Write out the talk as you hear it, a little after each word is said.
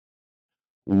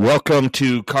Welcome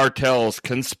to Cartels,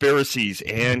 Conspiracies,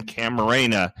 and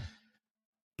Camarena,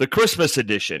 the Christmas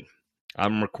edition.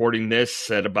 I'm recording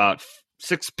this at about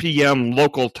 6 p.m.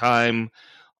 local time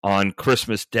on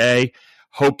Christmas Day.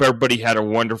 Hope everybody had a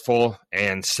wonderful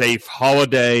and safe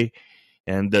holiday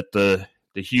and that the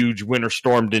huge winter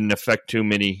storm didn't affect too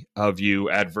many of you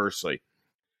adversely.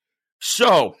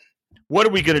 So, what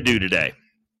are we going to do today?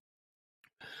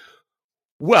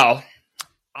 Well,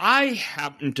 I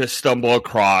happened to stumble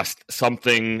across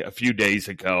something a few days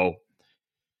ago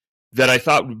that I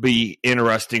thought would be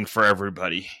interesting for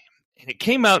everybody. And it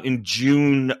came out in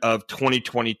June of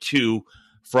 2022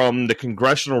 from the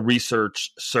Congressional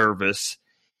Research Service,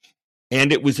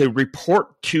 and it was a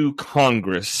report to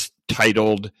Congress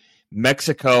titled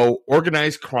Mexico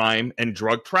Organized Crime and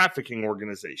Drug Trafficking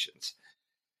Organizations.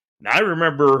 Now, I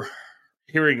remember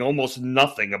hearing almost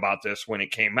nothing about this when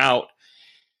it came out.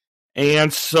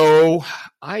 And so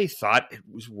I thought it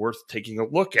was worth taking a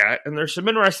look at, and there's some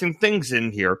interesting things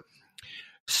in here.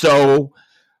 So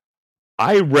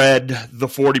I read the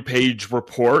 40-page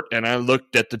report, and I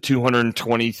looked at the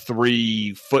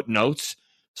 223 footnotes,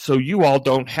 so you all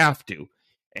don't have to.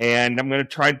 And I'm going to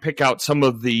try and pick out some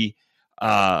of the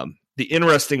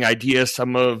interesting ideas,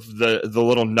 some of the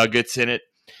little nuggets in it,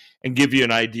 and give you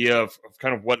an idea of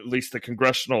kind of what at least the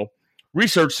Congressional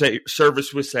Research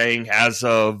Service was saying as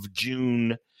of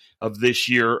June of this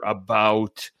year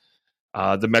about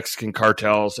the Mexican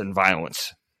cartels and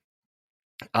violence.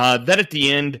 Then at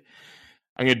the end,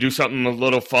 I'm going to do something a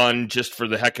little fun just for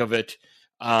the heck of it.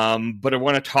 But I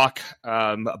want to talk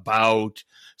about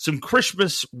some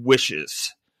Christmas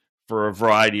wishes for a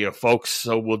variety of folks.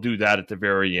 So we'll do that at the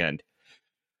very end.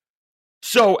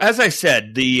 So as I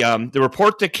said, the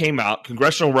report that came out,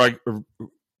 Congressional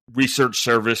Research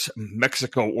Service,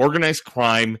 Mexico Organized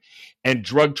Crime and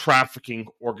Drug Trafficking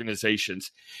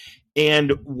Organizations.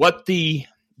 And what the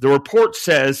report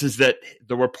says is that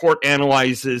the report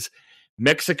analyzes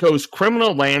Mexico's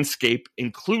criminal landscape,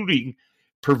 including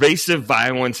pervasive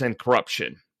violence and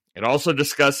corruption. It also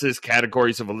discusses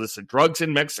categories of illicit drugs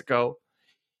in Mexico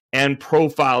and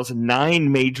profiles 9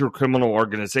 major criminal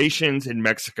organizations in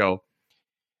Mexico,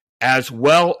 as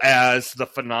well as the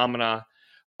phenomena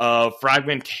of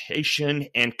fragmentation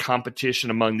and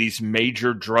competition among these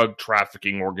major drug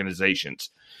trafficking organizations.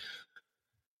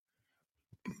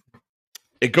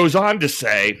 It goes on to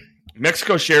say,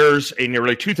 Mexico shares a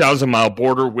nearly 2,000-mile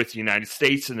border with the United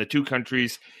States, and the two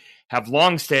countries have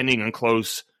long-standing and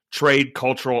close trade,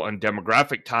 cultural, and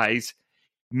demographic ties.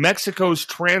 Mexico's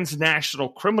transnational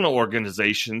criminal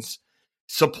organizations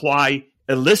supply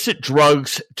illicit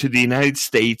drugs to the United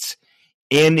States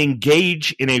and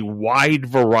engage in a wide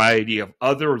variety of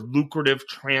other lucrative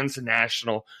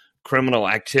transnational criminal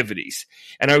activities.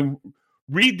 And I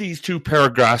read these 2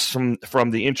 paragraphs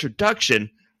from the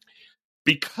introduction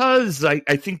because I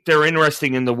think they're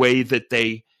interesting in the way that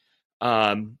they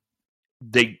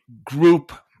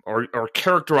group or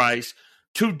characterize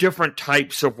 2 different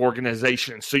types of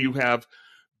organizations. So you have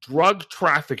drug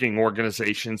trafficking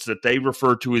organizations that they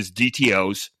refer to as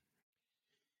DTOs,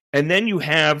 and then you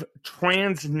have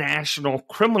transnational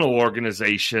criminal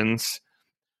organizations,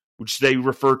 which they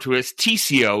refer to as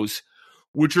TCOs,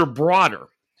 which are broader.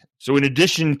 So in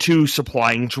addition to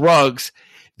supplying drugs,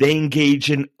 they engage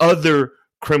in other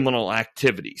criminal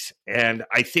activities. And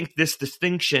I think this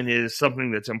distinction is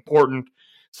something that's important,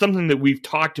 something that we've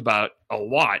talked about a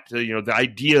lot. You know, the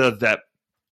idea that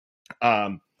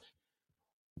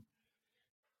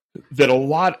that a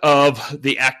lot of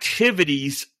the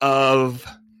activities of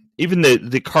even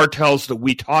the cartels that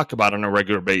we talk about on a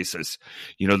regular basis,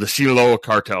 you know, the Sinaloa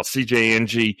cartel,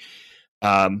 CJNG,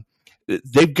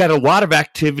 they've got a lot of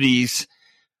activities,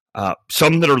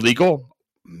 some that are legal,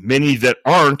 many that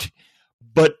aren't,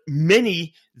 but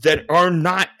many that are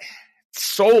not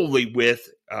solely with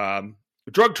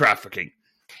drug trafficking.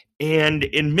 And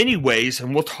in many ways,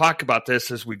 and we'll talk about this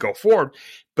as we go forward,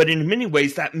 but in many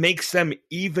ways that makes them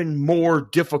even more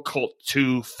difficult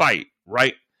to fight,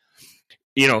 right?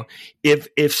 You know,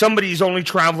 if somebody's only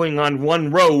traveling on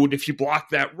one road, if you block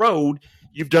that road,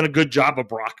 you've done a good job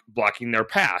of blocking their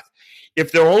path.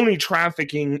 If they're only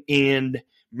trafficking in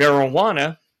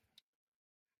marijuana,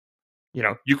 you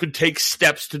know, you could take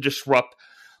steps to disrupt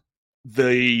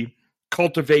the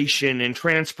cultivation and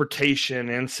transportation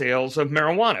and sales of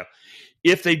marijuana.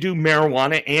 If they do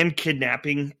marijuana and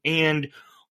kidnapping and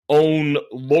own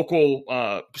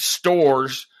local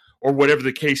stores or whatever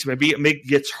the case may be, it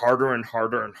gets harder and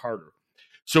harder and harder.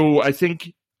 So I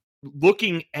think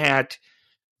looking at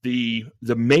the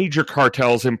major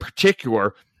cartels in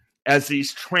particular as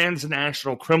these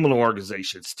transnational criminal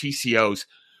organizations, TCOs,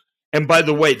 And by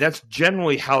the way, that's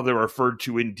generally how they're referred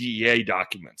to in DEA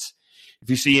documents. If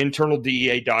you see internal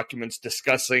DEA documents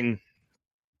discussing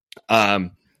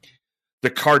the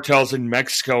cartels in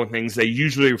Mexico and things, they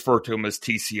usually refer to them as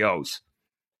TCOs.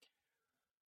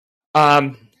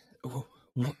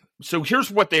 So here's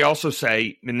what they also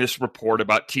say in this report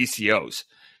about TCOs.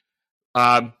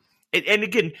 And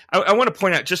again, I want to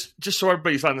point out, just so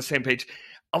everybody's on the same page,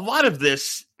 a lot of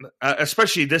this,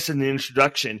 especially this in the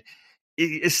introduction,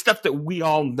 is stuff that we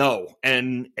all know,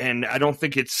 and I don't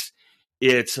think it's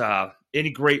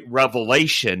any great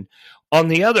revelation. On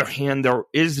the other hand, there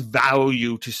is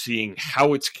value to seeing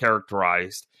how it's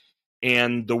characterized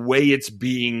and the way it's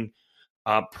being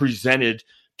presented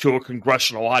to a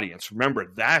congressional audience. Remember,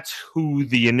 that's who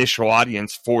the initial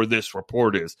audience for this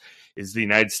report is the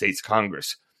United States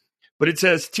Congress. But it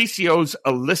says TCO's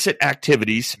illicit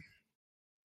activities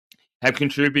have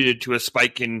contributed to a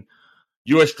spike in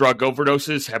U.S. drug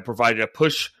overdoses, have provided a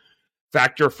push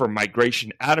factor for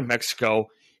migration out of Mexico,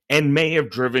 and may have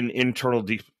driven internal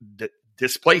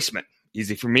displacement.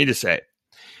 Easy for me to say.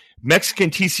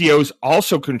 Mexican TCOs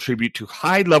also contribute to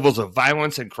high levels of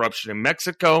violence and corruption in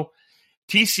Mexico.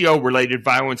 TCO-related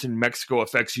violence in Mexico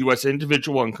affects U.S.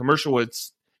 individual and commercial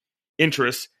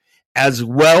interests, as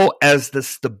well as the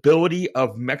stability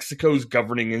of Mexico's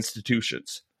governing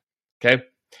institutions. Okay?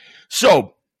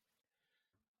 So,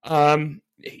 and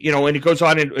it goes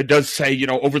on, and it does say,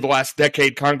 over the last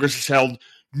decade, Congress has held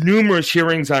numerous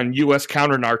hearings on U.S.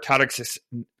 counter-narcotics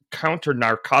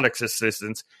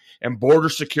assistance and border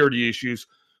security issues,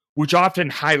 which often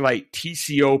highlight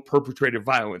TCO-perpetrated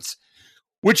violence,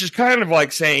 which is kind of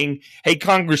like saying, hey,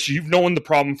 Congress, you've known the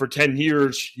problem for 10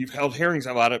 years, you've held hearings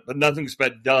about it, but nothing's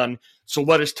been done, so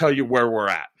let us tell you where we're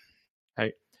at.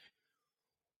 Okay?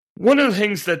 One of the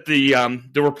things that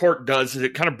the report does is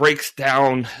it kind of breaks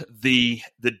down the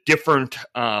different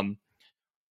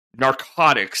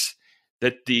narcotics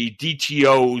that the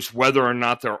DTOs, whether or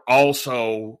not they're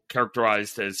also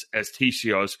characterized as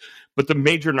TCOs, but the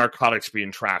major narcotics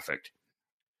being trafficked.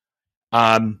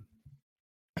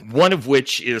 One of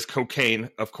which is cocaine,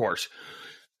 of course.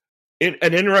 An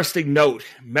interesting note,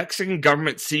 Mexican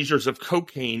government seizures of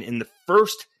cocaine in the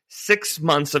first 6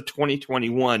 months of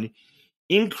 2021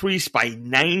 increased by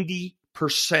 90%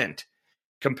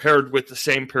 compared with the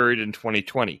same period in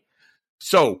 2020.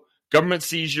 So, government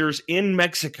seizures in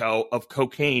Mexico of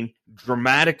cocaine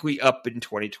dramatically up in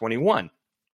 2021.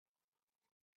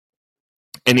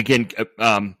 And again,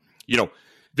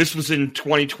 this was in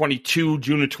 2022,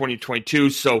 June of 2022,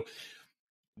 so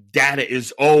data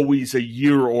is always a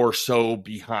year or so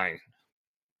behind.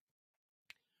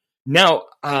 Now,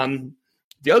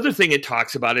 the other thing it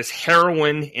talks about is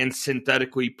heroin and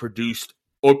synthetically produced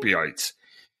opioids.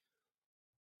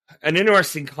 An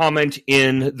interesting comment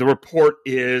in the report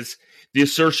is the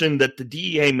assertion that the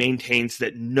DEA maintains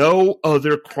that no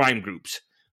other crime groups,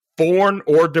 foreign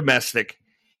or domestic,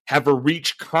 have a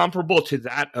reach comparable to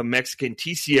that of Mexican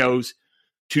TCOs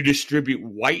to distribute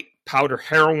white powder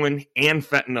heroin and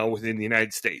fentanyl within the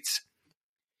United States.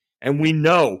 And we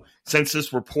know, since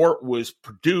this report was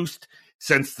produced,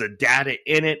 since the data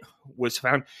in it was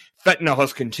found, fentanyl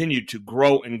has continued to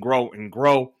grow and grow and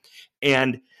grow.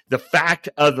 And the fact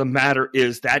of the matter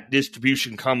is that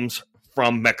distribution comes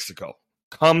from Mexico,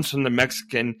 comes from the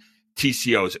Mexican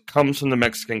TCOs, it comes from the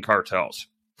Mexican cartels.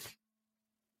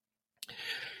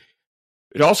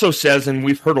 It also says, and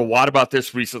we've heard a lot about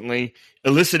this recently,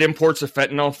 illicit imports of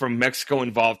fentanyl from Mexico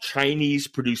involve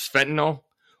Chinese-produced fentanyl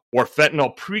or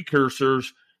fentanyl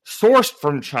precursors sourced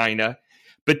from China,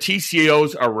 but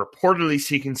TCOs are reportedly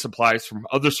seeking supplies from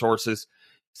other sources,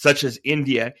 such as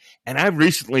India. And I've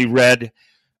recently read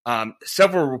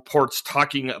several reports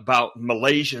talking about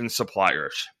Malaysian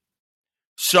suppliers.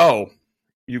 So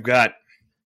you've got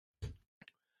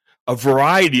a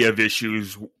variety of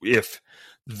issues if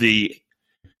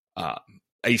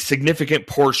a significant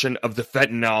portion of the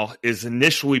fentanyl is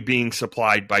initially being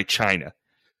supplied by China.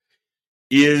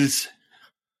 Is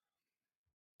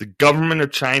the government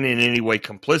of China in any way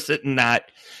complicit in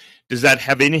that? Does that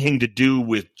have anything to do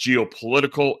with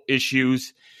geopolitical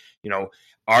issues?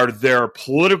 Are there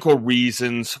political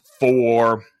reasons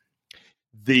for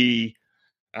the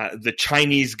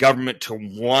Chinese government to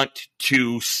want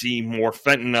to see more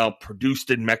fentanyl produced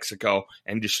in Mexico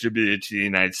and distributed to the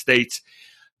United States?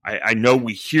 I know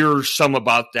we hear some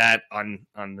about that on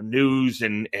the news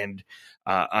and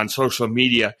on social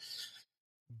media,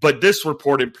 but this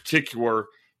report in particular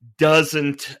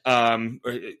doesn't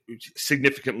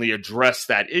significantly address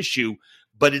that issue,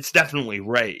 but it's definitely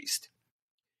raised.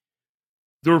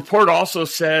 The report also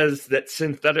says that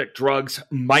synthetic drugs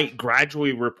might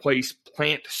gradually replace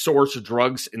plant-source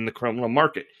drugs in the criminal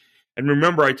market. And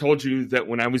remember, I told you that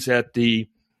when I was at the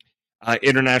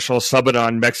International Summit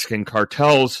on Mexican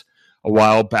Cartels a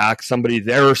while back, somebody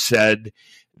there said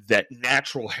that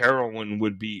natural heroin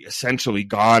would be essentially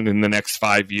gone in the next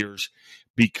 5 years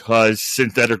because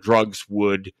synthetic drugs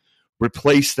would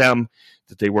replace them,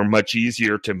 that they were much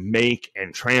easier to make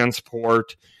and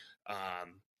transport.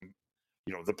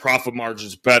 The profit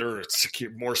margin's better, it's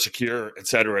secure, more secure, et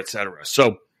cetera, et cetera.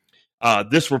 So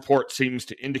this report seems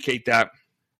to indicate that.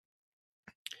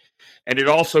 And it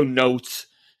also notes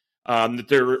that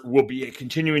there will be a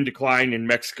continuing decline in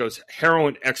Mexico's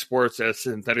heroin exports as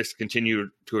synthetics continue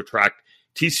to attract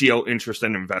TCO interest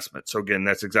and investment. So again,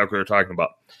 that's exactly what we're talking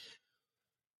about.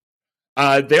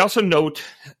 They also note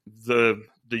the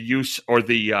use or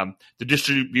the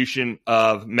distribution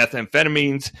of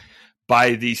methamphetamines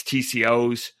by these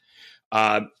TCOs.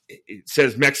 It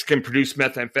says Mexican-produced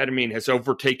methamphetamine has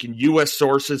overtaken U.S.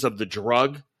 sources of the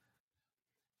drug.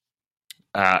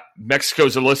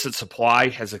 Mexico's illicit supply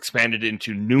has expanded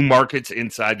into new markets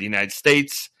inside the United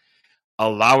States,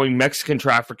 allowing Mexican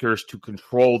traffickers to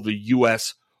control the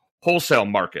U.S. wholesale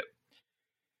market.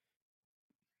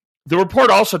 The report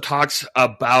also talks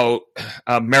about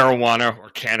marijuana or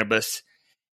cannabis,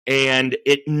 and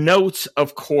it notes,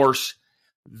 of course,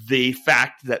 the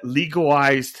fact that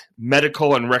legalized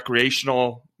medical and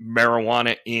recreational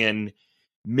marijuana in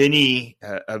many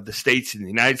of the states in the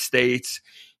United States,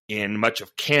 in much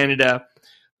of Canada,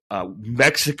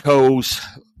 Mexico's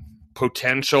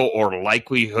potential or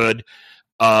likelihood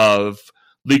of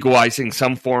legalizing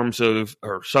some forms of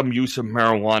or some use of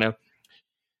marijuana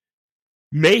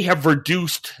may have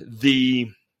reduced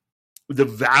the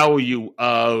value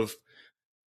of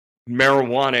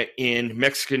marijuana in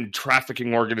Mexican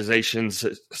trafficking organizations,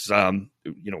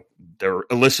 their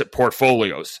illicit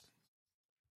portfolios.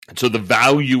 And so the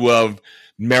value of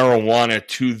marijuana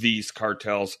to these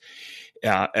cartels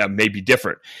may be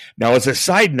different. Now, as a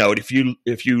side note, if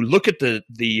you look at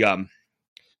the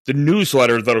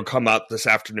newsletter that'll come out this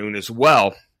afternoon as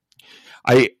well,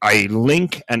 I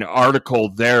link an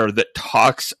article there that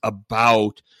talks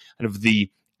about kind of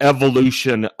the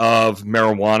evolution of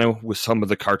marijuana with some of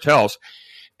the cartels,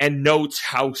 and notes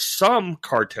how some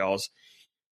cartels,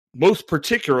 most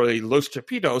particularly Los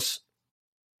Chapitos,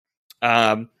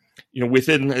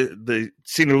 within the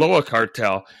Sinaloa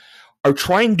cartel, are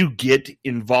trying to get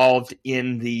involved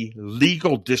in the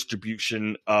legal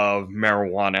distribution of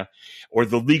marijuana or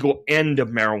the legal end of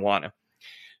marijuana,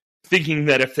 thinking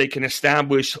that if they can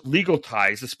establish legal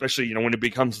ties, especially when it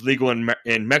becomes legal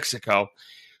in Mexico,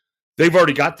 they've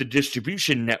already got the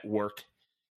distribution network,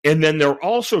 and then they're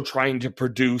also trying to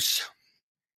produce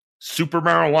super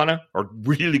marijuana or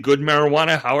really good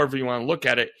marijuana, however you want to look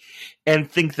at it,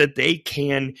 and think that they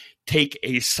can take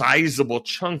a sizable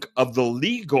chunk of the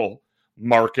legal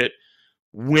market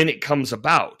when it comes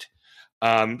about.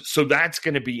 So that's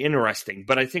going to be interesting.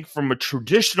 But I think from a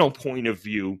traditional point of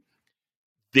view,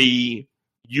 the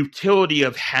utility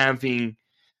of having,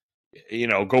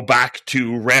 go back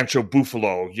to Rancho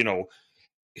Buffalo,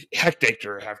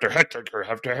 hectare after hectare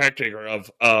after hectare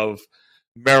of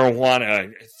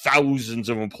marijuana, thousands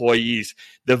of employees,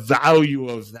 the value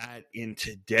of that in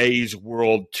today's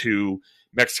world to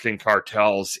Mexican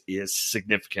cartels is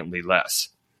significantly less.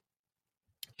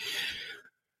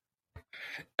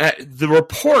 The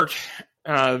report,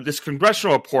 this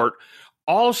congressional report,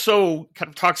 also kind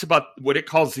of talks about what it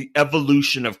calls the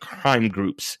evolution of crime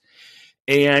groups.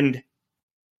 And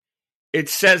it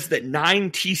says that 9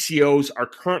 TCOs are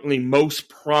currently most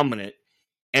prominent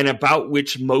and about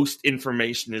which most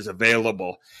information is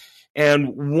available.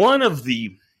 And one of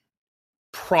the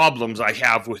problems I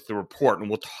have with the report, and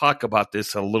we'll talk about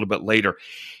this a little bit later,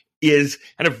 is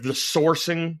kind of the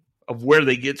sourcing of where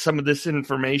they get some of this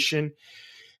information.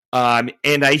 And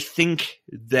I think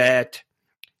that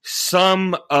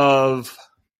some of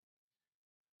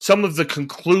the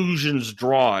conclusions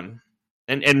drawn,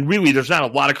 and really there's not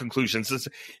a lot of conclusions,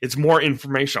 it's more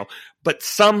informational, but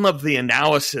some of the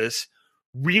analysis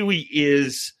really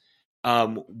is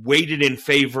weighted in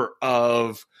favor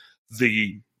of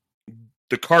the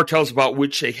cartels about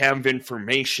which they have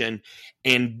information,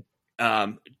 and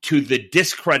to the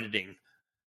discrediting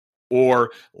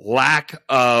or lack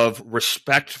of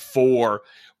respect for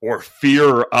or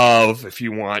fear of, if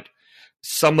you want,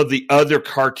 some of the other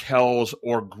cartels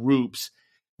or groups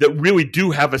that really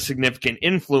do have a significant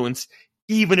influence,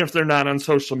 even if they're not on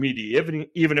social media,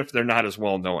 even if they're not as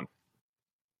well known.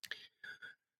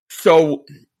 So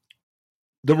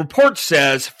the report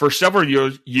says for several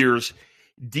years,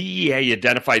 DEA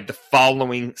identified the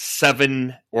following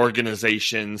 7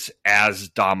 organizations as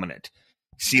dominant: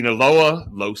 Sinaloa,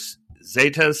 Los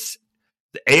Zetas,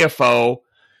 the AFO,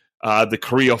 the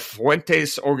Carrillo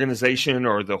Fuentes organization,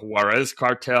 or the Juarez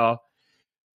Cartel,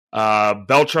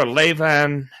 Beltra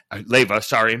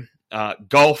Leyva,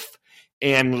 Gulf,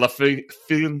 and La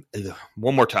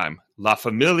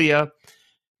Familia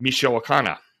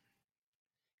Michoacana.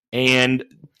 And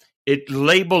it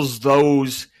labels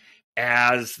those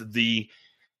as the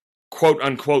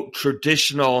quote-unquote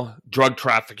traditional drug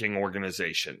trafficking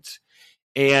organizations.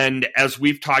 And as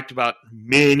we've talked about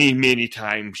many, many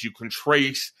times, you can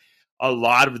trace a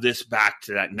lot of this back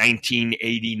to that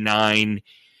 1989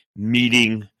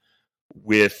 meeting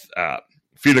with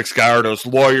Felix Gallardo's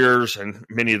lawyers and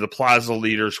many of the Plaza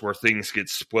leaders where things get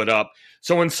split up.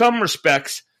 So in some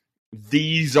respects,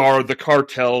 these are the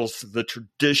cartels, the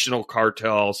traditional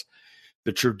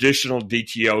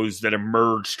DTOs that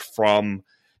emerged from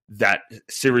that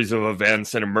series of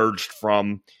events and emerged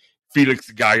from Felix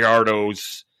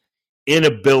Gallardo's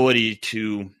inability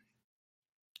to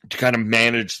kind of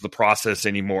manage the process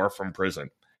anymore from prison.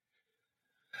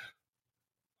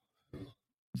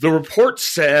 The report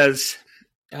says,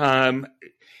 and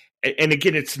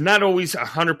again, it's not always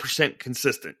 100%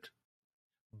 consistent,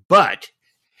 but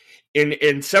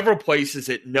in several places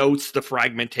it notes the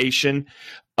fragmentation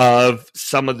of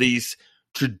some of these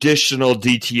traditional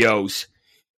DTOs.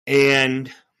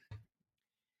 And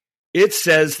it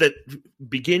says that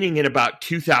beginning in about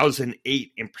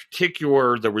 2008 in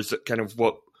particular, there was kind of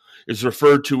what is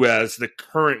referred to as the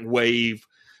current wave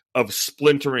of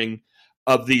splintering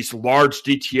of these large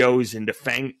DTOs into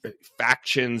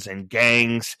factions and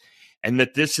gangs, and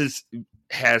that this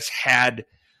has had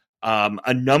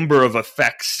a number of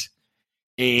effects.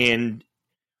 And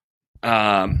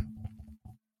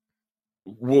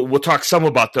we'll talk some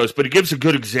about those, but it gives a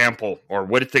good example, or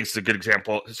what it thinks is a good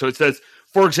example. So it says,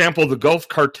 for example, the Gulf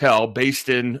Cartel, based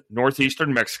in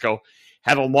northeastern Mexico,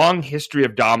 had a long history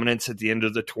of dominance at the end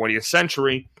of the 20th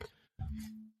century,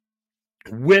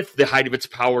 with the height of its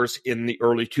powers in the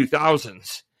early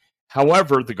 2000s.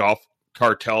 However, the Gulf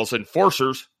Cartel's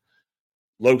enforcers,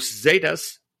 Los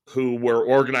Zetas, who were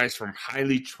organized from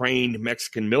highly trained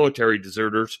Mexican military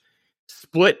deserters,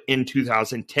 split in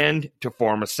 2010 to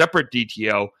form a separate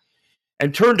DTO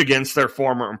and turned against their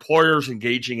former employers,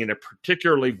 engaging in a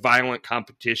particularly violent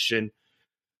competition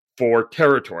for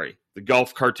territory. The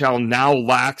Gulf Cartel now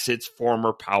lacks its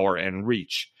former power and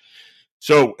reach.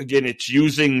 So again, it's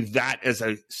using that as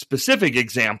a specific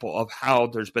example of how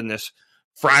there's been this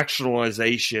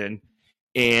fractionalization,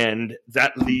 and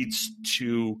that leads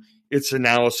to its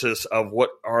analysis of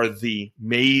what are the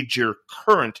major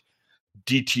current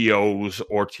DTOs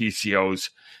or TCOs,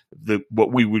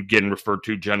 what we would again refer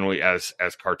to generally as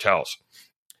cartels.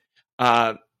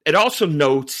 It also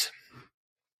notes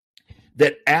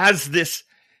that as this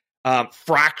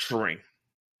fracturing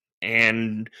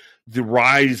and the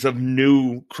rise of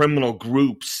new criminal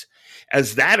groups,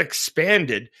 as that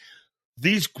expanded,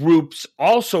 these groups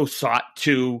also sought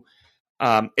to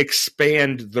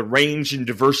expand the range and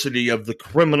diversity of the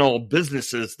criminal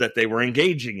businesses that they were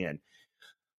engaging in.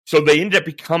 So they ended up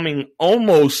becoming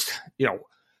almost,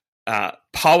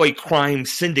 polycrime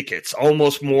syndicates,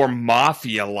 almost more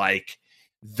mafia-like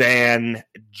than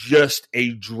just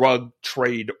a drug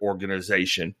trade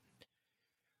organization.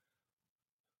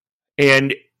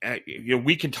 And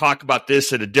we can talk about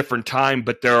this at a different time,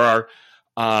 but there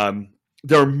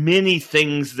are many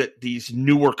things that these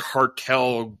newer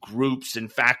cartel groups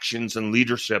and factions and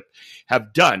leadership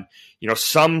have done.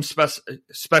 Some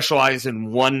specialize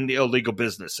in one illegal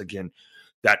business, again,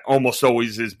 that almost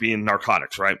always is being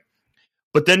narcotics, right?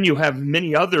 But then you have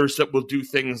many others that will do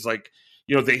things like,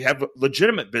 they have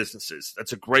legitimate businesses.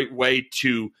 That's a great way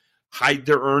to hide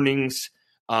their earnings,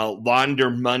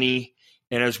 launder money.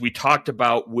 And as we talked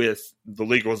about with the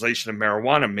legalization of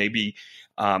marijuana, maybe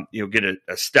get a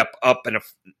step up in a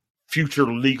future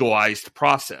legalized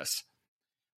process.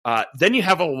 Then you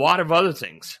have a lot of other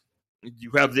things.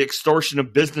 You have the extortion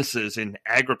of businesses in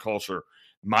agriculture,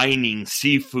 mining,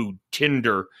 seafood,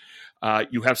 timber.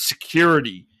 You have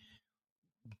security.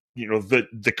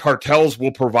 The cartels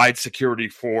will provide security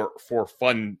for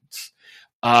funds.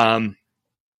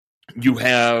 You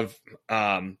have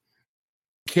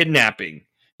kidnapping.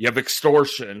 You have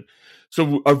extortion.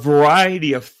 So a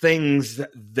variety of things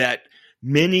that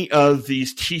many of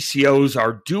these TCOs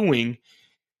are doing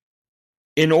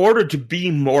in order to be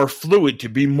more fluid, to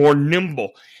be more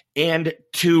nimble, and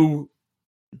to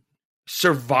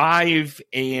survive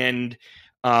and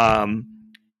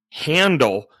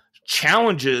handle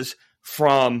challenges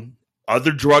from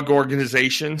other drug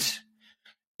organizations,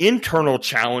 internal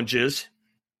challenges,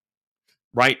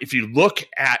 right? If you look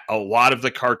at a lot of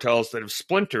the cartels that have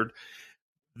splintered,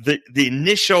 the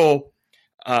initial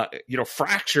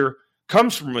fracture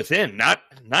comes from within,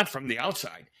 not from the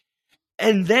outside.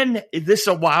 And then this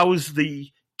allows the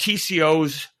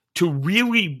TCOs to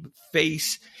really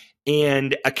face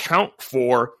and account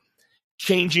for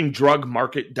changing drug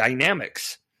market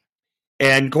dynamics.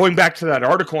 And going back to that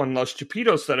article on Los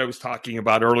Chapitos that I was talking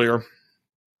about earlier,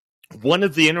 one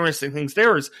of the interesting things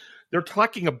there is they're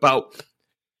talking about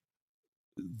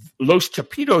Los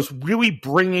Chapitos really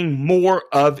bringing more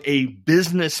of a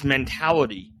business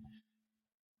mentality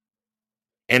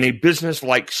and a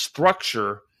business-like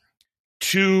structure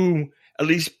to at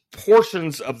least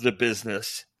portions of the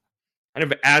business, kind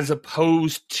of as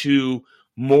opposed to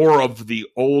more of the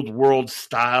old world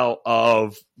style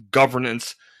of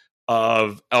governance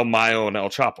of El Mayo and El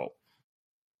Chapo.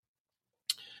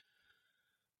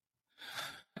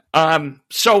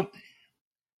 So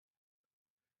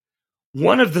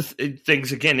one of the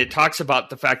things, again, it talks about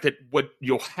the fact that what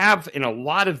you'll have in a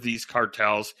lot of these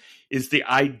cartels is the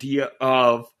idea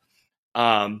of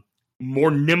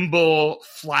more nimble,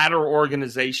 flatter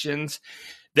organizations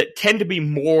that tend to be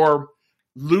more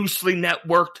loosely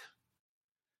networked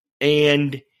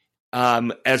and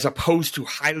as opposed to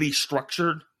highly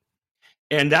structured.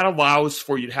 And that allows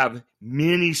for you to have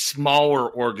many smaller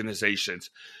organizations,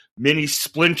 many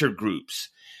splinter groups.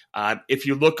 If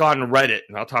you look on Reddit,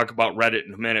 and I'll talk about Reddit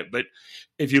in a minute, but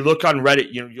if you look on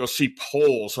Reddit, you'll see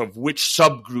polls of which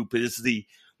subgroup is the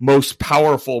most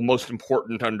powerful, most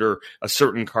important under a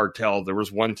certain cartel. There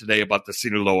was one today about the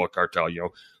Sinaloa cartel,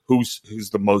 who's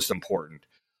the most important.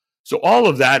 So all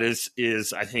of that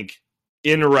is I think,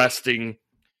 interesting,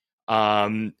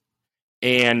 and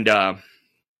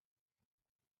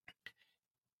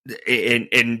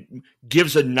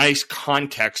gives a nice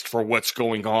context for what's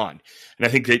going on. And I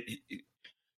think that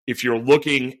if you're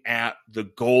looking at the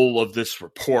goal of this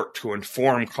report to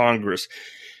inform Congress,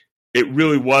 it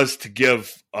really was to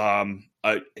give an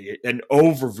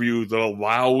overview that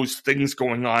allows things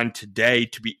going on today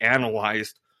to be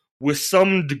analyzed with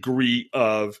some degree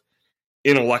of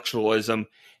intellectualism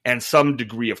and some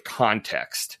degree of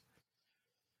context.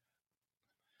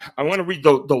 I want to read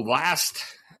the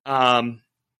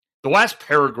last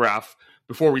paragraph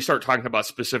before we start talking about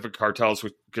specific cartels,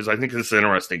 because I think this is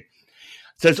interesting. It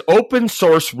says, open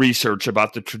source research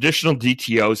about the traditional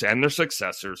DTOs and their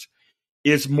successors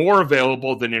is more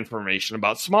available than information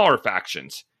about smaller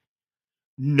factions.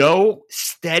 No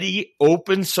steady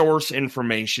open source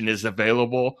information is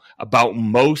available about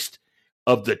most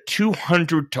of the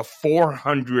 200 to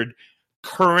 400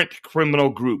 current criminal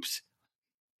groups.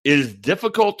 It is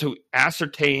difficult to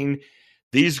ascertain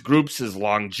these groups'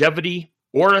 longevity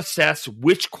or assess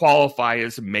which qualify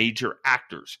as major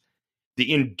actors.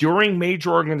 The enduring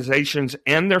major organizations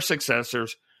and their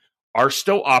successors are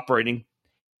still operating,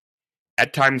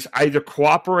 at times either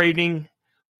cooperating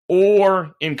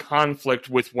or in conflict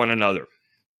with one another.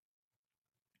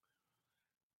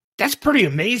 That's pretty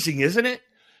amazing, isn't it?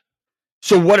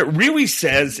 So what it really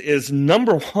says is,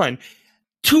 number one,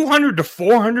 200 to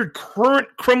 400 current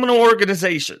criminal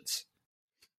organizations,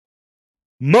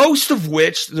 most of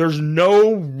which there's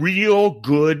no real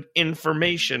good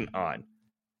information on.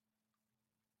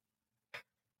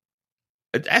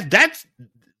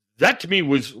 That to me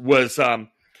was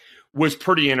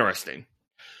pretty interesting.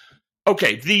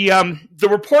 Okay, the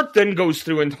report then goes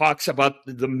through and talks about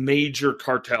the major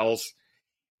cartels,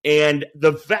 and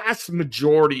the vast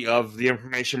majority of the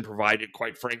information provided,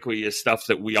 quite frankly, is stuff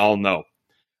that we all know,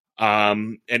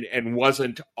 and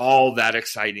wasn't all that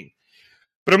exciting.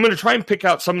 But I'm going to try and pick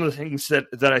out some of the things that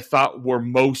I thought were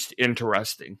most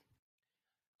interesting.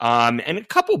 And a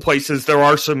couple places there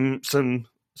are some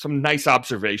nice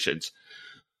observations.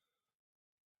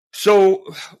 So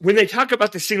when they talk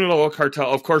about the Sinaloa cartel,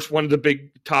 of course, one of the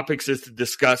big topics is to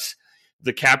discuss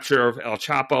the capture of El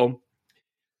Chapo.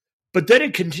 But then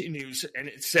it continues and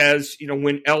it says,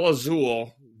 when El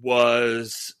Azul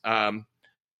was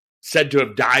said to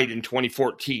have died in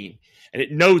 2014, and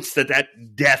it notes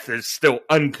that death is still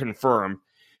unconfirmed.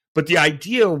 But the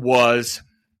idea was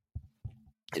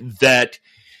that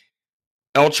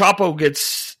El Chapo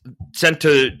gets sent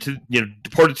to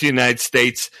deported to the United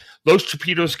States. Los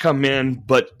Chapitos come in,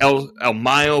 but El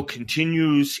Mayo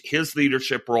continues his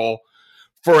leadership role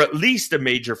for at least a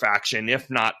major faction, if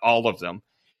not all of them.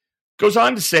 Goes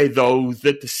on to say, though,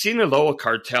 that the Sinaloa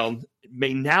cartel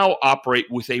may now operate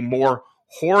with a more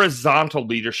horizontal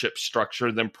leadership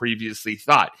structure than previously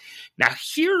thought. Now,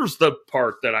 here's the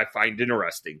part that I find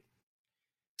interesting.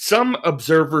 Some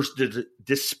observers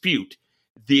dispute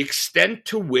the extent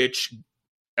to which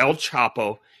El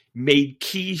Chapo made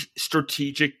key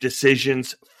strategic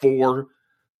decisions for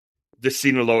the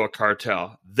Sinaloa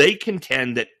cartel. They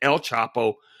contend that El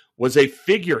Chapo was a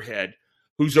figurehead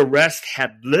whose arrest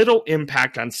had little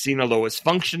impact on Sinaloa's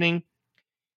functioning,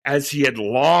 as he had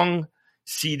long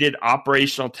ceded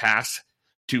operational tasks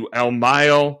to El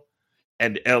Mayo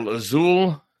and El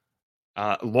Azul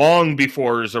long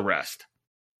before his arrest.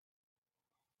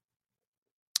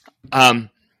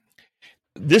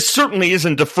 This certainly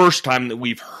isn't the first time that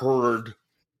we've heard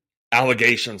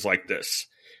allegations like this.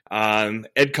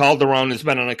 Ed Calderon has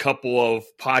been on a couple of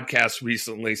podcasts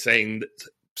recently saying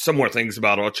similar things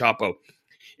about El Chapo.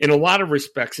 In a lot of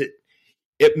respects,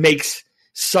 it makes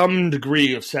some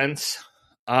degree of sense.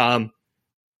 And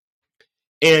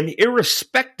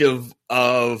irrespective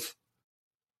of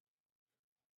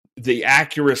the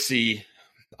accuracy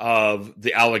of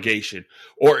the allegation,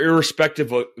 or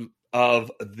irrespective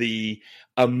of the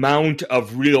amount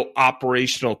of real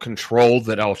operational control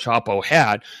that El Chapo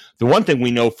had, the one thing we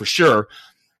know for sure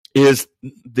is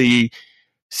the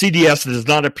CDS does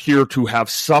not appear to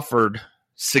have suffered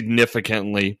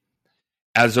significantly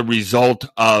as a result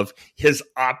of his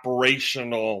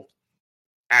operational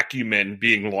acumen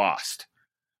being lost.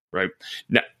 Right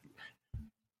now,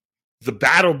 the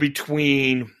battle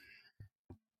between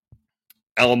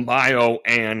El Mayo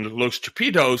and Los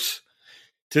Chapitos,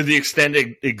 to the extent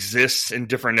it exists in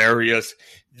different areas,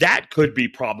 that could be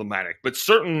problematic. But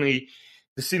certainly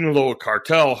the Sinaloa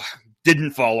cartel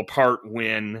didn't fall apart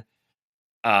when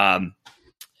El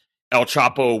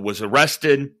Chapo was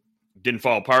arrested, didn't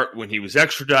fall apart when he was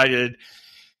extradited.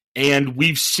 And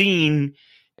we've seen,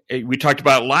 we talked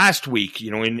about it last week,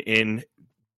 in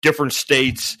different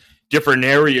states, different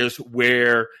areas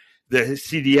where the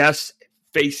CDS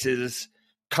faces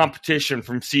competition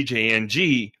from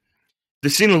CJNG. The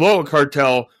Sinaloa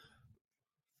cartel,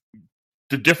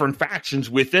 the different factions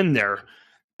within there,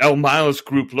 El Mayo's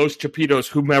group, Los Chapitos,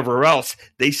 whomever else,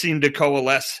 they seem to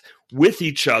coalesce with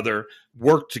each other,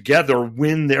 work together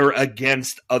when they're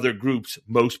against other groups,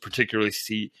 most particularly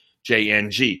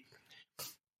CJNG.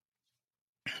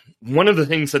 One of the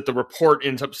things that the report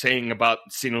ends up saying about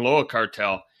Sinaloa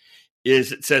cartel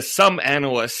is it says some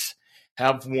analysts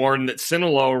have warned that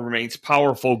Sinaloa remains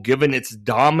powerful given its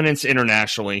dominance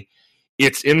internationally,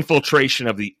 its infiltration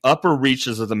of the upper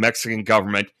reaches of the Mexican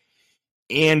government,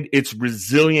 and its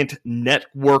resilient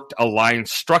networked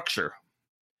alliance structure.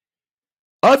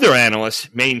 Other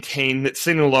analysts maintain that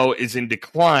Sinaloa is in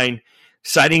decline,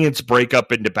 citing its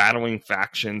breakup into battling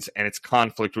factions and its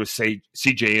conflict with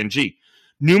CJNG.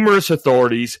 Numerous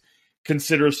authorities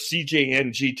consider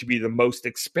CJNG to be the most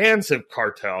expansive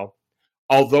cartel,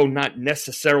 although not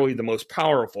necessarily the most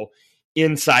powerful,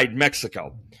 inside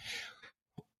Mexico.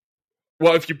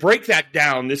 Well, if you break that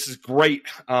down, this is great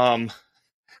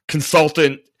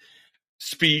consultant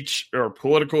speech or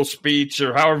political speech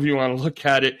or however you want to look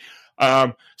at it.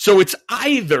 So it's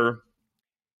either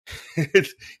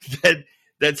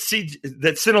that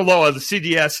Sinaloa, the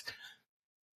CDS,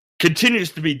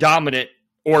 continues to be dominant,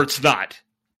 or it's not,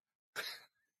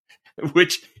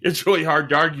 which is really hard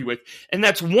to argue with. And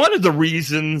that's one of the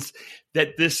reasons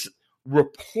that this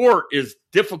report is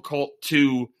difficult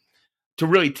to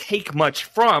really take much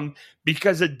from,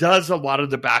 because it does a lot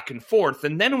of the back and forth.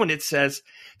 And then when it says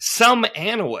some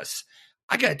analysts,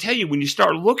 I got to tell you, when you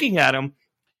start looking at them,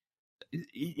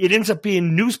 it ends up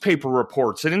being newspaper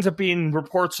reports. It ends up being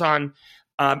reports on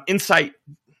Insight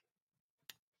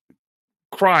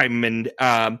Crime and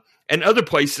other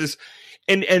places.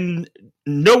 And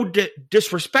no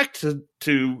disrespect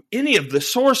to any of the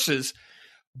sources,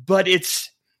 but it's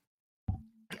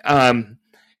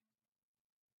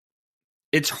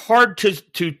hard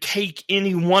to take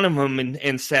any one of them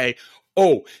and say,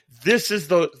 oh, this is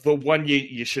the one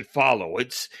you should follow.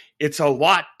 It's a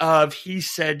lot of he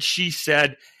said, she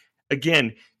said.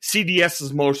 Again, CDS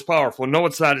is most powerful. No,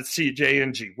 it's not. It's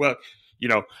CJNG. Well,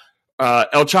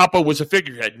 El Chapo was a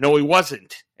figurehead. No, he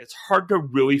wasn't. It's hard to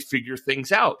really figure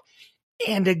things out.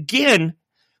 And again,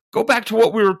 go back to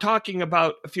what we were talking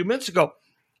about a few minutes ago.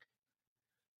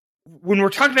 When we're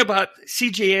talking about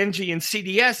CJNG and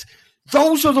CDS,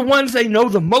 those are the ones they know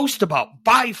the most about,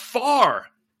 by far.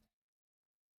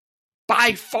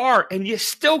 By far. And you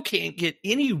still can't get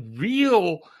any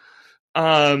real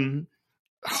hard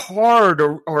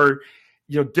or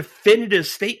definitive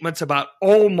statements about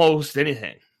almost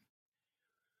anything.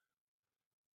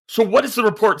 So what does the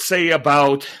report say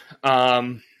about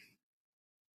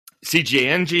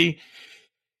CJNG?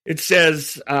 It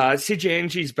says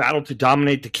CJNG's battle to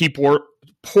dominate the key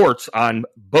ports on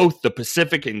both the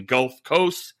Pacific and Gulf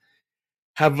coasts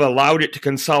have allowed it to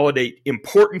consolidate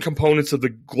important components of the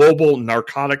global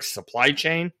narcotics supply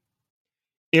chain.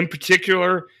 In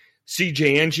particular,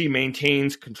 CJNG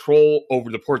maintains control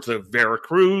over the ports of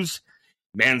Veracruz,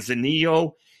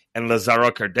 Manzanillo, and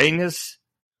Lázaro Cárdenas,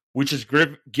 which has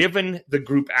given the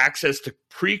group access to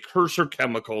precursor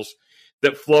chemicals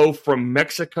that flow from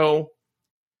Mexico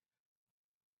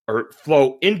or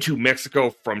flow into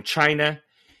Mexico from China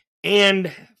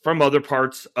and from other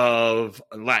parts of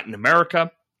Latin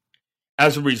America.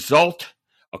 As a result,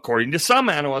 according to some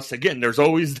analysts, again, there's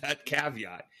always that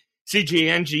caveat,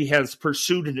 CJNG has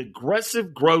pursued an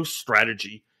aggressive growth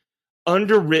strategy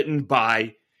underwritten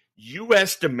by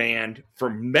U.S. demand for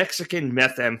Mexican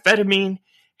methamphetamine,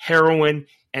 heroin,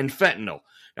 and fentanyl.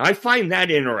 Now, I find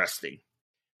that interesting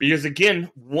because,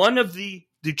 again, one of the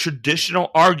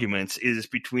traditional arguments is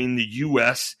between the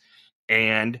U.S.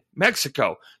 and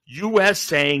Mexico. U.S.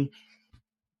 saying,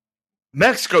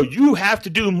 Mexico, you have to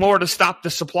do more to stop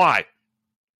the supply.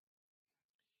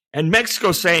 And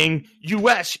Mexico saying,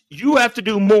 U.S., you have to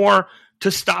do more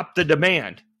to stop the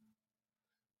demand.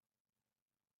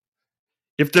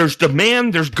 If there's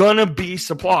demand, there's going to be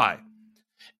supply.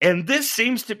 And this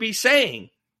seems to be saying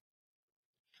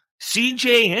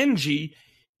CJNG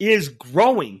is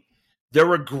growing.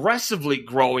 They're aggressively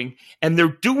growing, and they're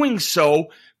doing so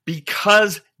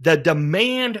because the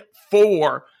demand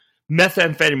for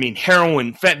methamphetamine,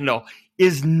 heroin, fentanyl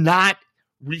is not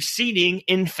receding.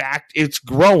 In fact, it's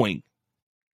growing.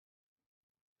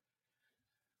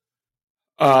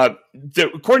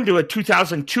 According to a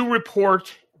 2002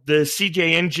 report, the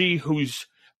CJNG, whose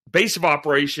base of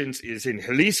operations is in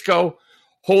Jalisco,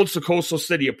 holds the coastal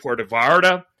city of Puerto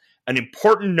Vallarta, an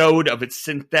important node of its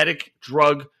synthetic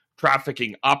drug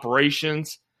trafficking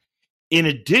operations. In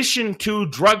addition to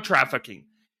drug trafficking,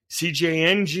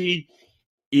 CJNG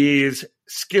is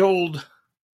skilled,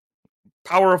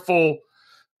 powerful,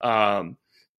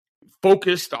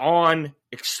 focused on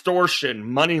extortion,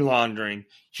 money laundering,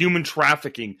 human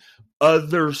trafficking,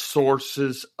 other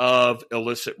sources of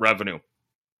illicit revenue.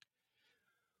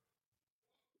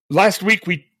 Last week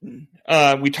we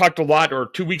talked a lot, or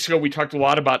 2 weeks ago we talked a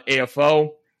lot about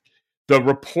AFO. The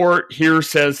report here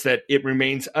says that it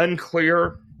remains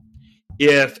unclear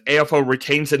if AFO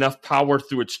retains enough power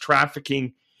through its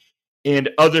trafficking and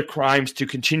other crimes to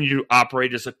continue to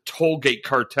operate as a toll gate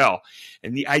cartel.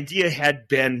 And the idea had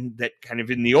been that kind of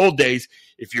in the old days,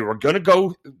 if you were going to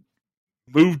go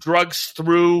move drugs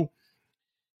through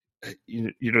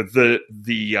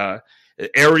the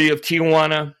area of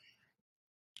Tijuana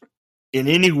in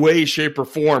any way, shape, or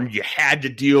form, you had to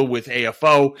deal with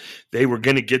AFO. They were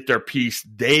going to get their piece.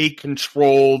 They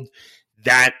controlled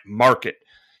that market.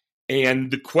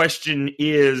 And the question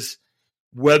is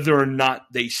whether or not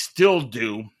they still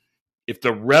do, if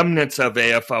the remnants of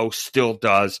AFO still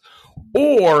does,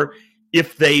 or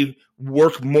if they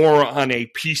work more on a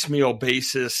piecemeal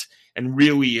basis and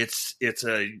really it's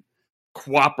a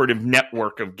cooperative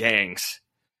network of gangs.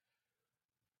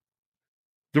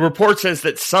 The report says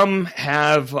that some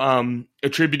have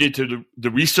attributed to the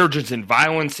resurgence in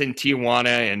violence in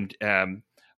Tijuana and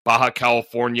Baja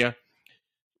California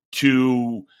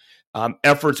to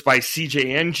efforts by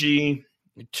CJNG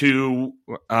to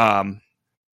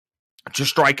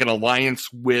strike an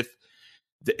alliance with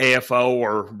the AFO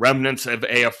or remnants of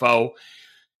AFO,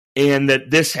 and that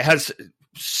this has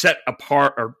set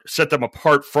them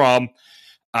apart from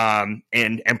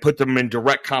and put them in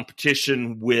direct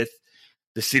competition with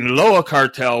the Sinaloa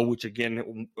cartel, which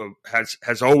again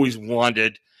has always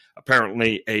wanted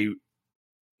apparently a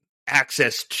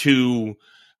access to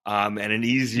and an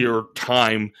easier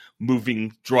time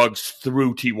moving drugs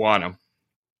through Tijuana.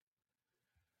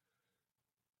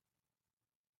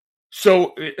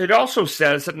 So it also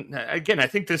says, and again, I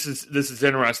think this is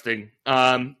interesting.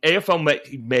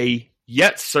 AFO may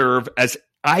yet serve as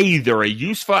either a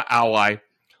useful ally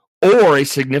or a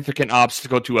significant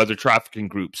obstacle to other trafficking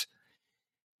groups.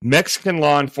 Mexican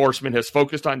law enforcement has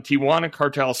focused on Tijuana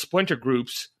cartel splinter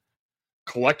groups,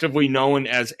 collectively known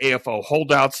as AFO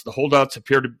holdouts. The holdouts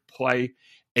appear to play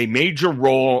a major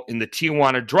role in the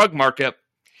Tijuana drug market,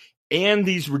 and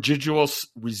these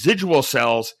residual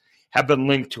cells have been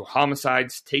linked to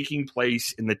homicides taking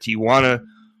place in the Tijuana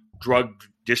drug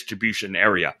distribution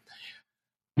area.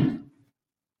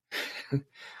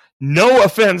 No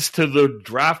offense to the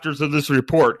drafters of this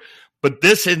report, but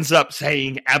this ends up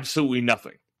saying absolutely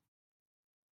nothing.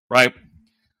 Right?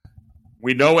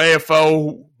 We know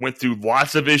AFO went through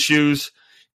lots of issues.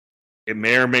 It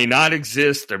may or may not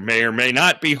exist. There may or may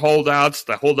not be holdouts.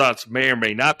 The holdouts may or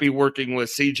may not be working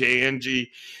with CJNG.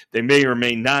 They may or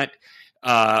may not,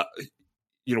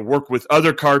 work with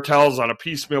other cartels on a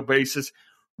piecemeal basis.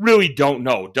 Really don't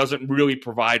know. Doesn't really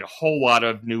provide a whole lot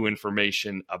of new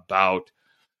information about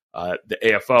the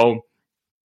AFO.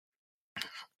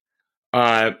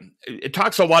 It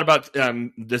talks a lot about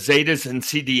the Zetas and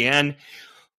CDN.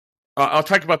 I'll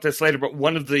talk about this later, but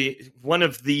one of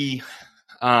the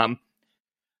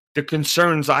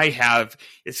concerns I have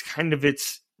is kind of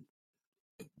its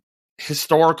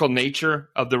historical nature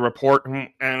of the report,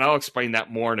 and I'll explain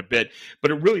that more in a bit.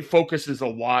 But it really focuses a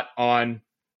lot on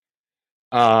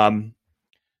the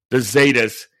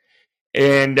Zetas,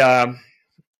 and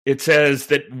it says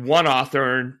that one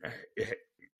author,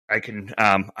 I can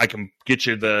get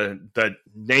you the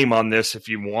name on this if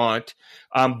you want,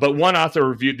 but one author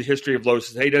reviewed the history of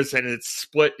Los Zetas, and it's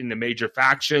split into major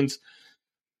factions.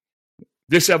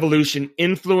 This evolution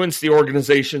influenced the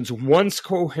organization's once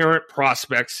coherent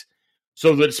prospects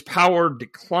so that its power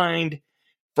declined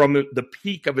from the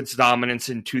peak of its dominance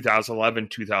in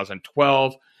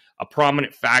 2011-2012. A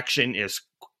prominent faction is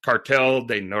Cartel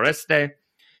del Noreste,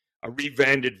 a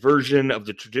rebranded version of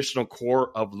the traditional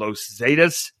core of Los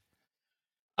Zetas.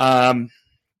 And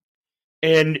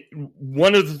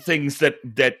one of the things that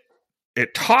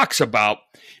it talks about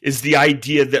is the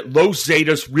idea that Los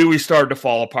Zetas really started to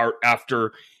fall apart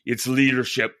after its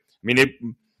leadership. I mean,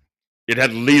 it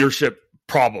had leadership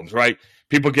problems, right?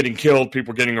 People getting killed,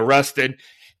 people getting arrested,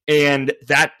 and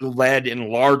that led in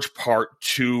large part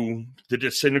to the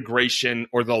disintegration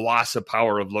or the loss of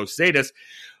power of Los Zetas.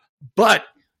 But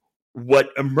what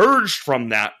emerged from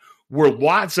that were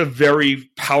lots of very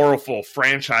powerful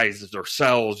franchises or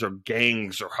cells or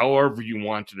gangs or however you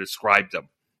want to describe them.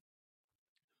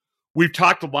 We've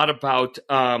talked a lot about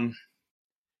the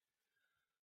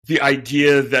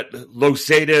idea that Los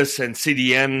Zetas and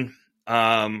CDN,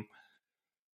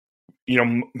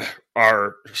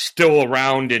 are still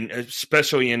around, and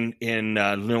especially in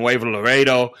Nuevo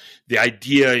Laredo. The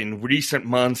idea in recent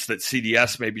months that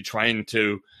CDS may be trying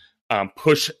to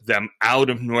push them out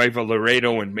of Nuevo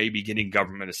Laredo and maybe getting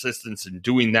government assistance in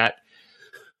doing that.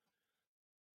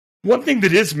 One thing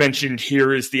that is mentioned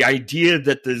here is the idea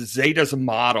that the Zetas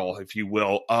model, if you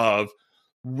will, of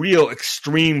real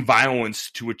extreme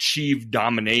violence to achieve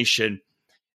domination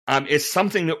is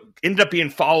something that ended up being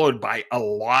followed by a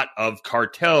lot of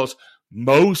cartels,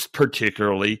 most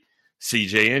particularly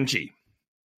CJNG.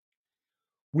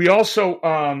 We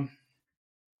also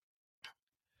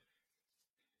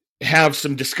have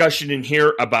some discussion in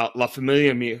here about La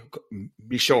Familia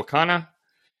Michoacana,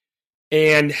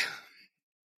 and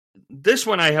this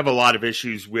one I have a lot of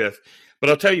issues with, but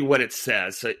I'll tell you what it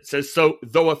says. It says, so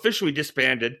though officially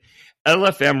disbanded,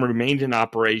 LFM remained in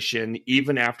operation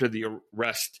even after the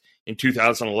arrest in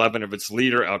 2011 of its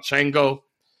leader, El Chango.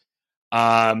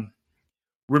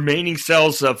 Remaining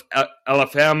cells of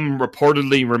LFM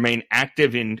reportedly remain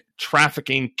active in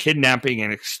trafficking, kidnapping,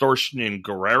 and extortion in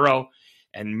Guerrero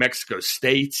and Mexico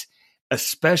states,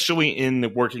 especially in the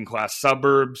working class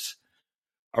suburbs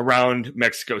around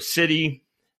Mexico City.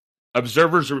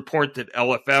 Observers report that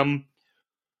LFM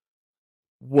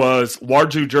was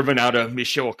largely driven out of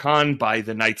Michoacan by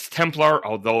the Knights Templar,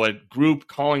 although a group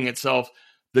calling itself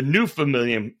the New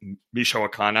Familia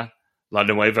Michoacana, La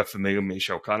Nueva Familia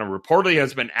Michoacana, reportedly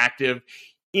has been active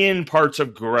in parts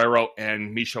of Guerrero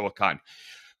and Michoacan.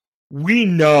 We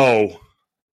know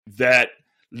that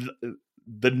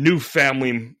the New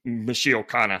Family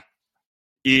Michoacana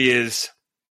is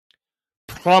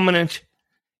prominent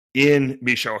in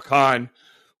Michoacan.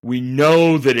 We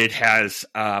know that it has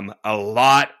a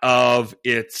lot of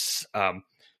its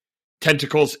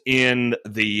tentacles in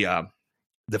the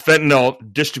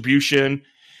fentanyl distribution,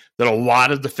 that a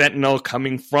lot of the fentanyl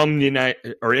coming from into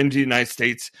the United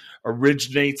States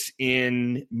originates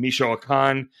in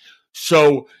Michoacan.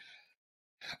 So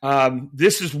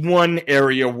this is one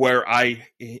area where I,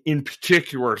 in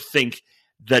particular, think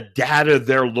the data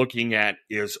they're looking at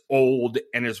is old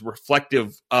and is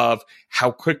reflective of how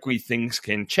quickly things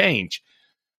can change.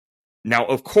 Now,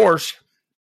 of course,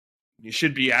 you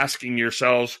should be asking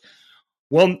yourselves,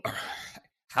 well,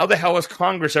 how the hell is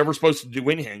Congress ever supposed to do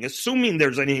anything, assuming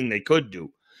there's anything they could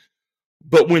do?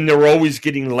 But when they're always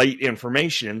getting late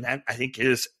information, that I think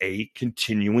is a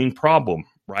continuing problem,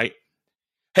 right?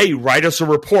 Hey, write us a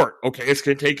report. Okay, it's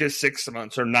going to take us 6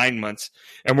 months or 9 months,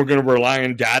 and we're going to rely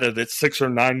on data that's 6 or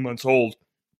 9 months old.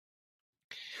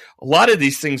 A lot of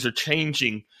these things are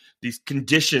changing. These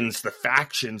conditions, the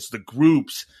factions, the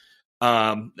groups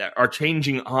that are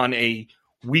changing on a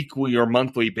weekly or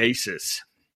monthly basis.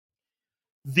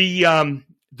 The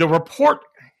report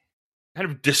kind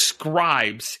of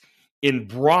describes in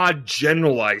broad,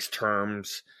 generalized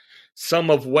terms some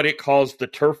of what it calls the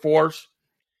turf wars,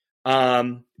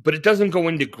 but it doesn't go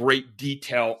into great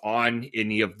detail on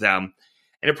any of them.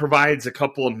 And it provides a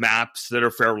couple of maps that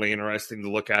are fairly interesting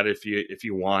to look at if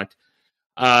you want.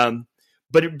 But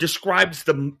it describes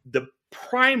the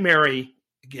primary,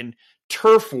 again,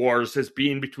 turf wars as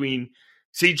being between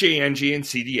CJNG and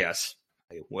CDS.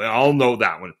 We all know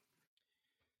that one.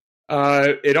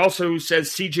 It also says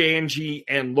CJNG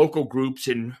and local groups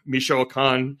in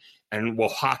Michoacan and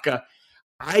Oaxaca.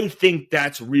 I think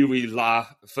that's really La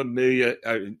Familia,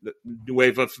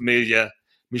 Nueva Familia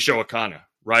Michoacana,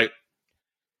 right?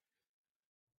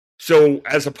 So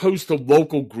as opposed to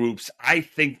local groups, I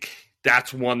think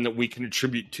that's one that we can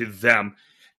attribute to them,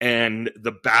 and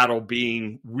the battle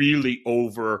being really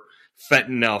over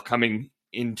fentanyl coming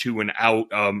into and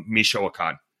out of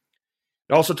Michoacan.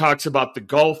 It also talks about the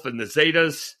Gulf and the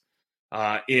Zetas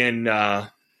in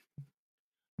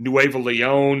Nuevo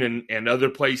Leon and other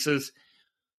places.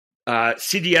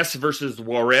 CDS versus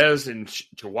Juarez in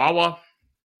Chihuahua.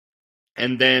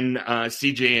 And then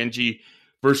CJNG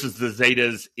versus the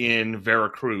Zetas in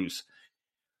Veracruz.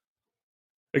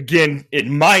 Again,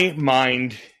 in my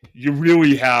mind, you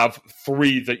really have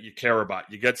three that you care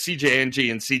about. You got CJNG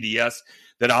and CDS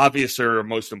that obviously are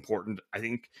most important. I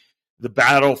think the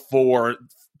battle for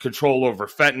control over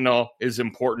fentanyl is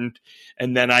important.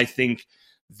 And then I think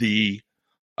the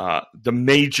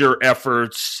major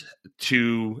efforts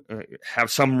to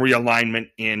have some realignment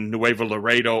in Nuevo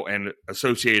Laredo and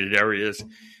associated areas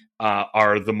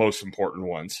are the most important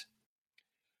ones.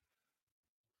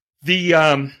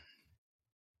 The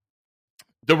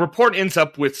report ends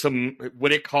up with some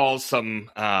what it calls some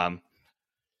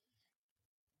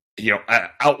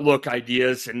outlook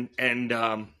ideas,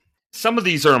 and some of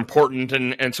these are important,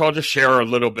 and so I'll just share a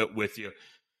little bit with you.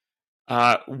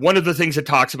 One of the things it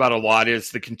talks about a lot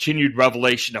is the continued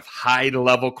revelation of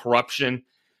high-level corruption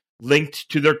linked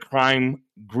to their crime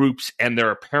groups and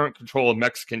their apparent control of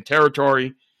Mexican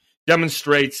territory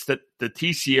demonstrates that the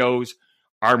TCOs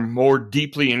are more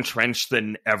deeply entrenched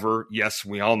than ever. Yes,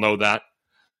 we all know that.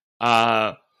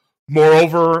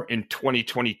 Moreover, in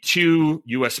 2022,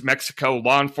 U.S.-Mexico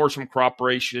law enforcement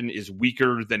cooperation is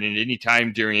weaker than at any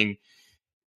time during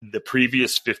the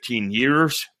previous 15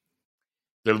 years.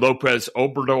 The Lopez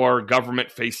Obrador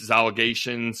government faces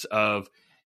allegations of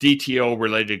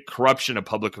DTO-related corruption of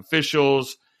public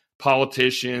officials,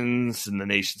 politicians, and the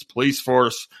nation's police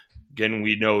force. Again,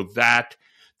 we know that.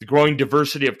 The growing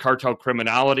diversity of cartel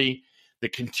criminality, the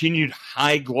continued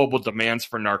high global demands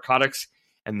for narcotics,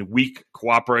 and the weak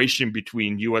cooperation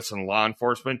between U.S. and law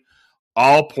enforcement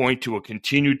all point to a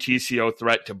continued TCO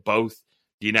threat to both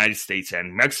the United States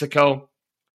and Mexico.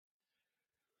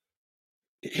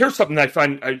 Here's something I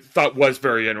thought was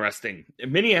very interesting.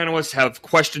 Many analysts have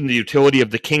questioned the utility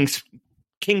of the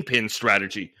kingpin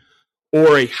strategy,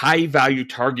 or a high-value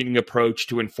targeting approach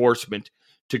to enforcement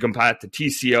to combat the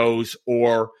TCOs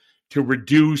or to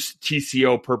reduce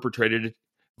TCO-perpetrated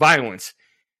violence.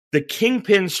 The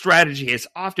kingpin strategy has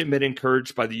often been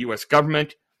encouraged by the U.S.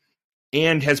 government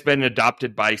and has been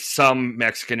adopted by some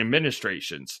Mexican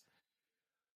administrations.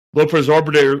 López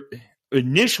Obrador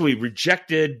initially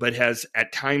rejected, but has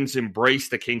at times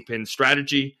embraced the kingpin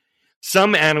strategy.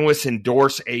 Some analysts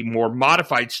endorse a more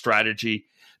modified strategy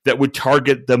that would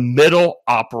target the middle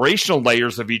operational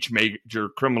layers of each major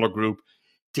criminal group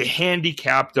to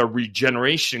handicap their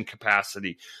regeneration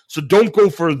capacity. So don't go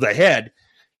for the head.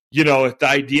 You know, the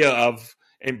idea of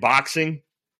in boxing,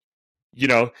 you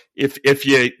know, if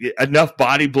you enough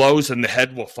body blows and the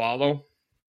head will follow.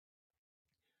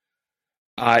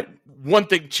 One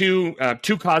thing,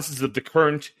 two causes of the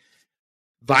current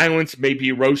violence may be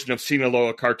erosion of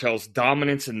Sinaloa cartel's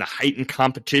dominance and the heightened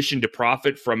competition to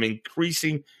profit from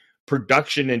increasing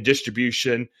production and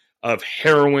distribution of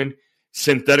heroin,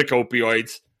 synthetic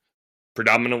opioids,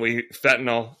 predominantly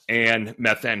fentanyl, and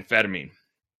methamphetamine.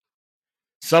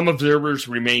 Some observers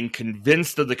remain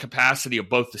convinced of the capacity of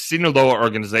both the Sinaloa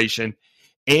organization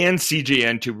and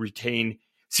CJNG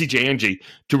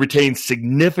to retain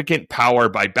significant power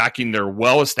by backing their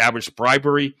well-established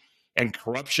bribery and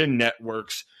corruption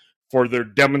networks for their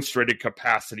demonstrated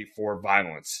capacity for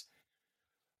violence.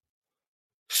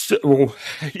 So,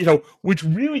 you know, which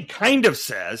really kind of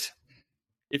says,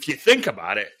 if you think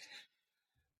about it,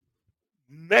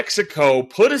 Mexico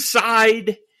put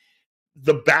aside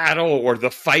the battle or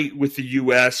the fight with the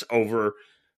U.S. over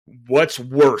what's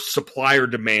worse, supply or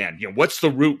demand. You know, what's the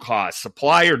root cause,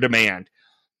 supply or demand?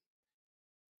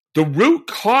 The root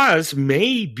cause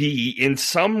may be, in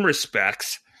some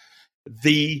respects,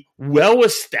 the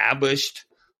well-established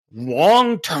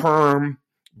long-term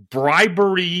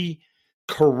bribery,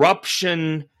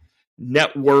 corruption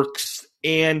networks,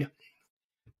 and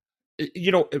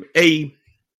a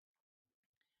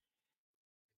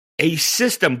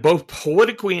system both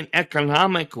politically and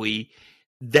economically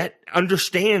that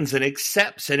understands and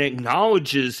accepts and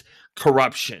acknowledges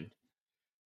corruption.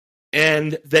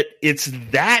 And that it's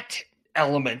that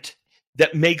element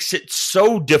that makes it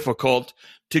so difficult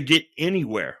to get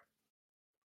anywhere.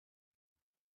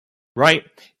 Right?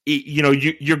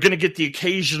 You're going to get the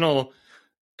occasional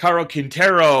Caro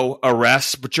Quintero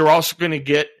arrests, but you're also going to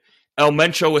get El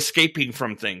Mencho escaping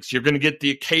from things. You're going to get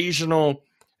the occasional,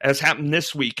 as happened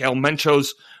this week, El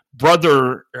Mencho's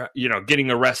brother, getting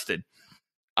arrested.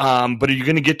 But are you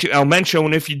going to get to El Mencho?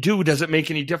 And if you do, does it make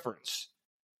any difference?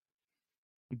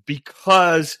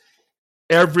 Because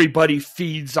everybody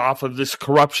feeds off of this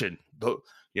corruption. The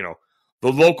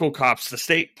local cops, the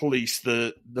state police,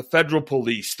 the federal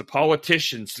police, the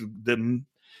politicians, the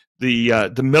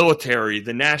military,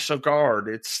 the National Guard.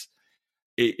 It's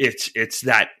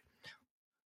that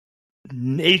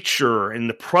nature and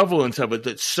the prevalence of it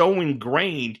that's so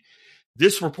ingrained.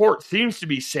 This report seems to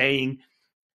be saying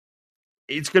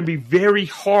it's going to be very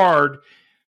hard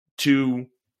to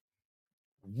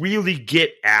really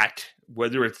get at,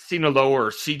 whether it's Sinaloa or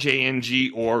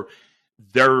CJNG or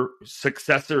their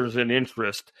successors in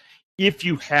interest, if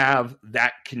you have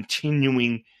that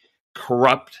continuing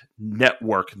corrupt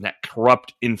network and that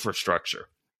corrupt infrastructure.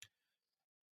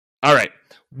 All right.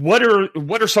 What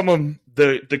are some of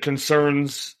the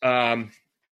concerns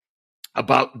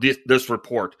about this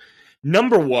report?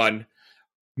 Number one,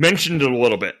 mentioned it a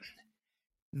little bit.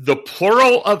 The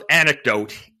plural of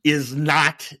anecdote is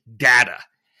not data.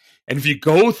 And if you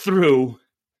go through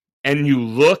and you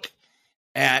look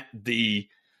at a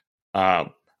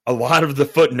lot of the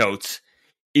footnotes,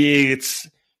 it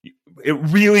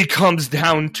really comes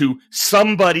down to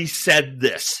somebody said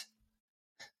this.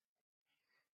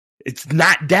 It's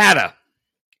not data.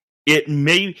 It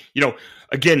may,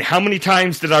 again, how many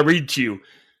times did I read to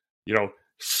you?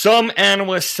 Some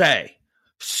analysts say,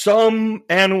 some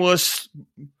analysts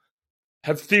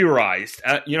have theorized,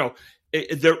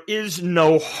 there is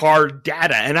no hard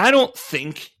data. And I don't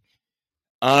think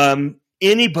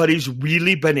anybody's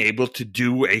really been able to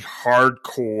do a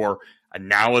hardcore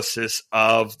analysis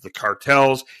of the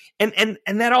cartels. And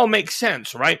that all makes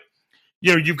sense, right?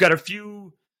 You've got a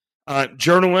few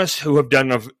journalists who have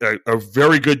done a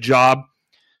very good job.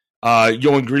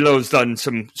 Yohan Grillo has done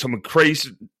some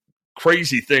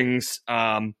crazy things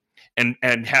and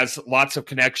has lots of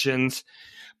connections.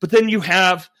 But then you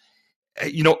have,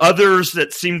 others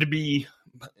that seem to be,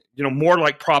 more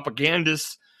like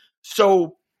propagandists.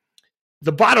 So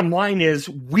the bottom line is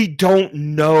we don't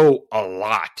know a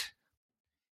lot.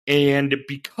 And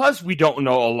because we don't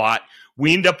know a lot,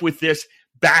 we end up with this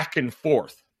back and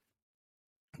forth.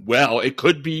 Well, it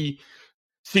could be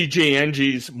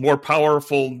CJNG's more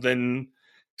powerful than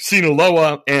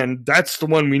Sinaloa, and that's the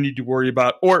one we need to worry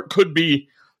about. Or it could be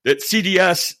that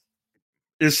CDS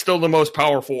is still the most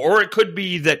powerful. Or it could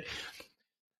be that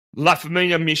La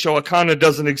Familia Michoacana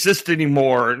doesn't exist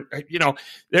anymore.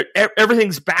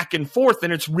 Everything's back and forth,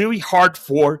 and it's really hard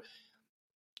for,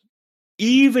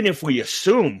 even if we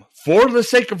assume, for the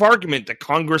sake of argument, that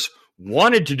Congress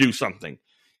wanted to do something,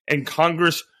 and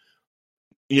Congress,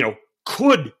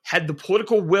 had the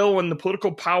political will and the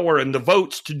political power and the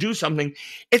votes to do something,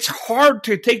 it's hard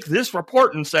to take this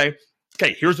report and say,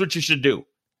 okay, here's what you should do.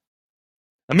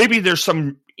 And maybe there's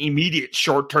some immediate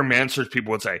short-term answers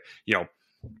people would say,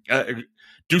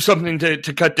 do something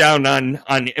to cut down on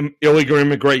illegal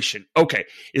immigration. Okay,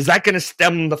 is that going to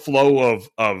stem the flow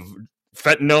of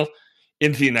fentanyl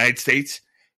into the United States?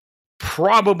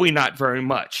 Probably not very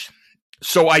much.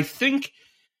 So I think,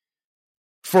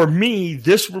 for me,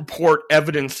 this report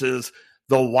evidences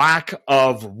the lack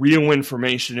of real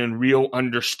information and real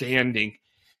understanding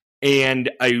and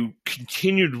a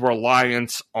continued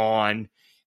reliance on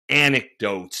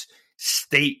anecdotes,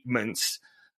 statements,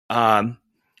 and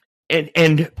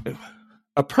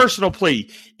a personal plea.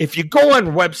 If you go on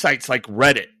websites like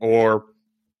Reddit or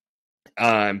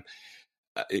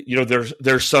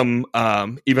there's some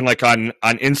even like on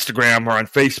Instagram or on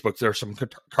Facebook, there's some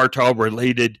cartel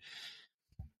related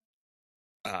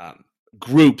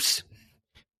groups.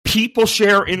 People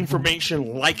share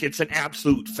information like it's an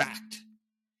absolute fact,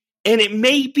 and it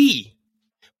may be,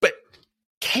 but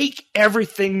take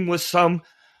everything with some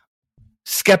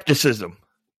skepticism,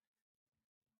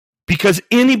 because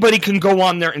anybody can go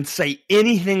on there and say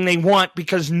anything they want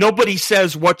because nobody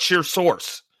says what's your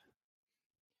source.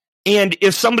 And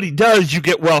if somebody does, you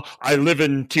get, well, I live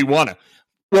in Tijuana.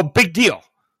 Well, big deal.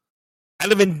 I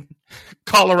live in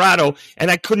Colorado,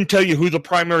 and I couldn't tell you who the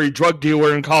primary drug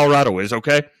dealer in Colorado is,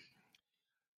 okay?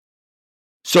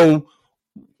 So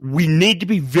we need to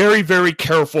be very, very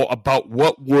careful about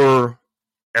what we're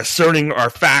asserting are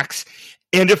facts.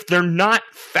 And if they're not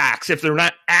facts, if they're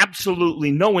not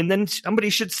absolutely known, then somebody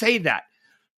should say that.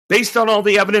 Based on all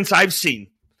the evidence I've seen,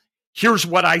 here's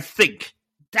what I think.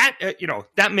 That,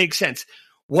 that makes sense.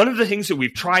 One of the things that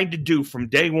we've tried to do from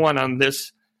day one on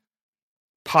this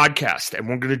podcast, and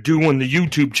we're going to do on the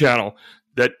YouTube channel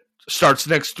that starts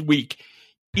next week,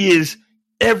 is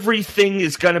everything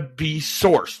is going to be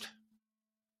sourced.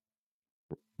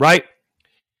 Right?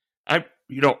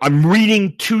 I'm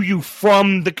reading to you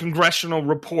from the congressional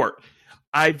report.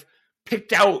 I've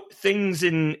picked out things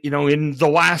in the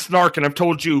last NARC, and I've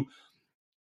told you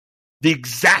the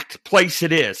exact place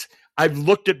it is. I've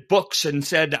looked at books and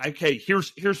said, okay,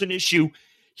 here's an issue.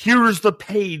 Here's the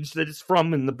page that it's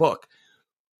from in the book.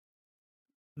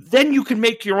 Then you can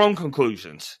make your own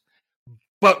conclusions.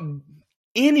 But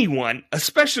anyone,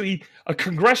 especially a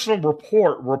congressional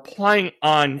report relying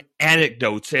on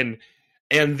anecdotes and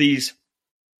these,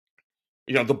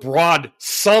 the broad,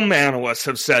 some analysts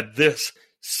have said this,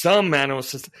 some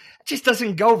analysts, it just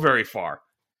doesn't go very far.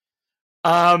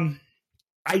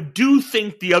 I do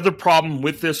think the other problem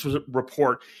with this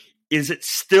report is it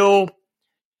still,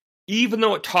 even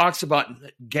though it talks about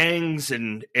gangs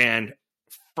and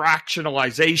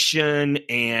fractionalization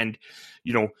and,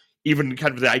 even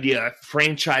kind of the idea of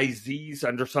franchisees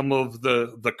under some of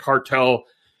the cartel,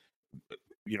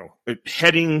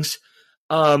 headings,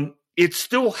 it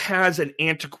still has an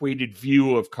antiquated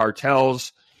view of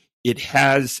cartels. It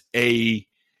has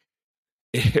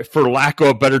for lack of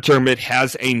a better term, it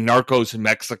has a Narcos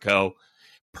Mexico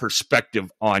perspective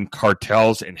on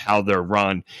cartels and how they're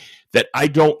run that I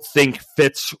don't think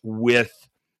fits with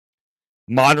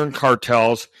modern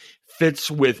cartels, fits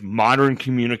with modern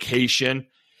communication,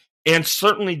 and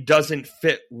certainly doesn't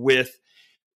fit with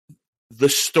the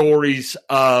stories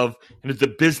of the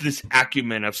business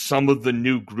acumen of some of the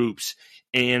new groups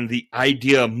and the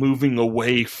idea of moving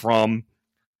away from,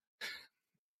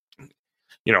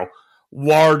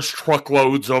 large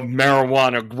truckloads of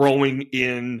marijuana growing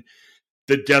in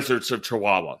the deserts of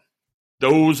Chihuahua.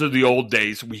 Those are the old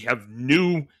days. We have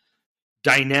new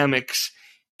dynamics,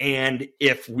 and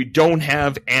if we don't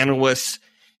have analysts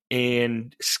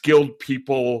and skilled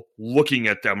people looking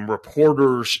at them,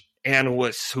 reporters,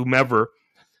 analysts, whomever,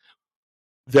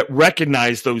 that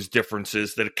recognize those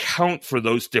differences, that account for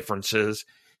those differences,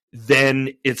 then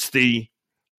it's the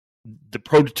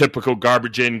prototypical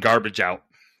garbage in, garbage out.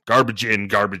 Garbage in,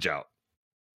 garbage out.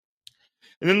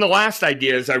 And then the last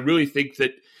idea is I really think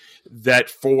that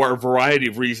for a variety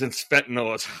of reasons,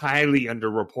 fentanyl is highly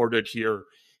underreported here,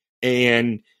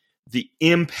 and the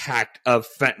impact of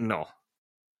fentanyl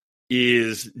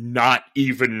is not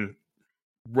even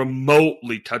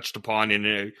remotely touched upon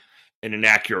in an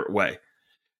accurate way.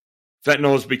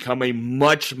 Fentanyl has become a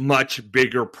much, much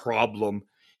bigger problem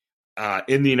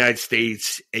in the United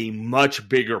States, a much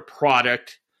bigger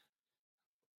product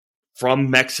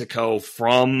from Mexico,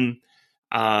 from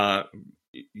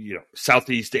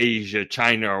Southeast Asia,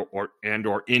 China, or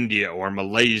India or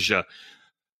Malaysia,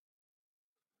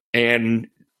 and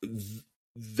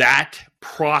that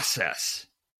process,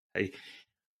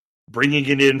 bringing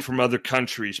it in from other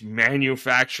countries,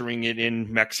 manufacturing it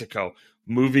in Mexico,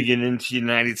 moving it into the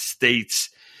United States,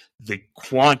 the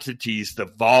quantities, the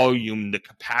volume, the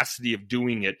capacity of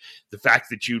doing it, the fact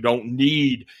that you don't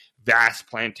need vast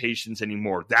plantations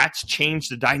anymore. That's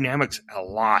changed the dynamics a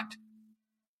lot.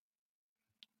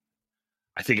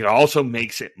 I think it also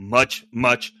makes it much,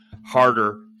 much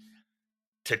harder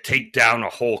to take down a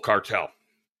whole cartel.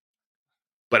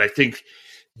 But I think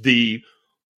the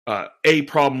a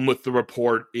problem with the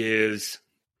report is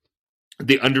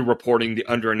the underreporting, the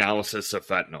underanalysis of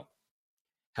fentanyl.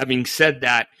 Having said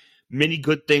that, many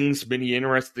good things, many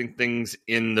interesting things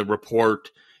in the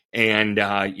report. And,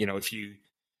 if you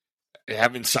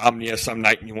have insomnia some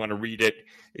night and you want to read it,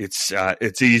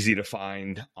 it's easy to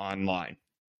find online.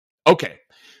 Okay,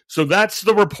 so that's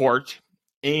the report.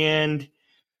 And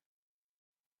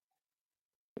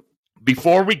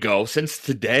before we go, since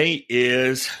today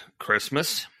is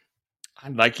Christmas,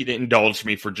 I'd like you to indulge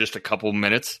me for just a couple of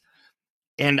minutes.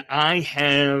 And I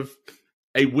have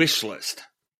a wish list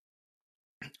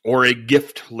or a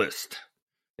gift list.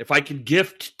 If I could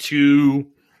gift to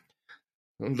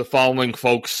the following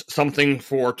folks something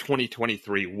for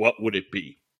 2023, what would it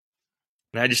be?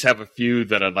 And I just have a few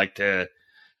that I'd like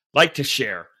to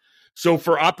share. So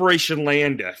for Operation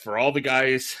Landa, for all the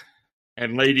guys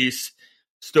and ladies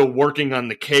still working on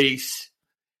the case.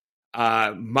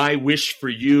 My wish for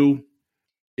you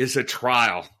is a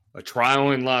trial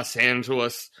in Los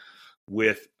Angeles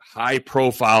with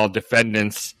high-profile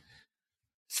defendants,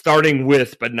 starting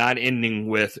with but not ending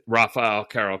with Rafael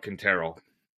Caro Quintero.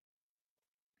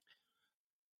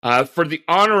 For the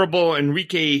Honorable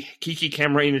Enrique Kiki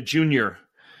Camarena Jr.,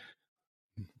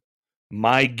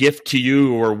 my gift to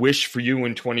you or wish for you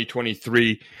in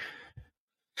 2023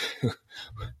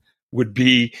 would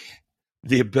be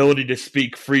the ability to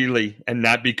speak freely and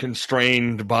not be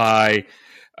constrained by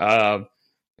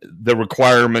the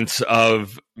requirements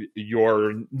of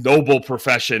your noble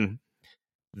profession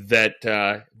that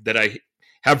I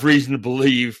have reason to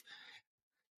believe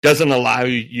doesn't allow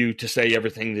you to say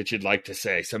everything that you'd like to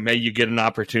say. So may you get an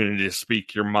opportunity to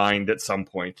speak your mind at some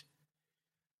point.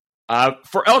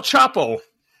 For El Chapo,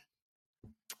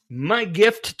 my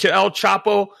gift to El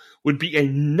Chapo would be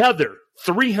another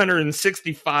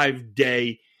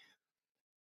 365-day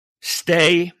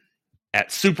stay at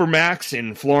Supermax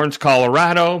in Florence,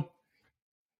 Colorado.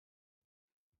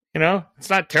 You know, it's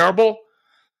not terrible.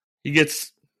 He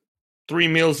gets 3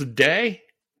 meals a day,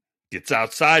 gets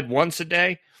outside once a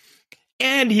day,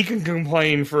 and he can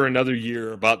complain for another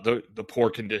year about the poor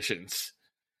conditions.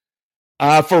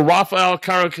 For Rafael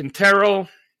Caro Quintero,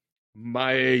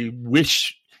 my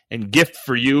wish and gift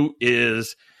for you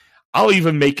is I'll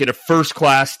even make it a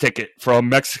first-class ticket from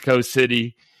Mexico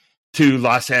City to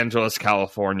Los Angeles,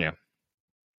 California.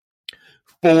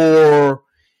 For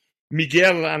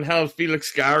Miguel Angel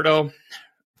Felix Gallardo,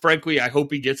 frankly, I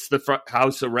hope he gets the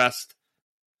house arrest.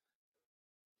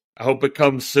 I hope it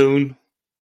comes soon.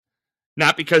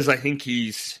 Not because I think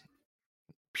he's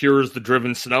pure as the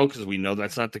driven snow, because we know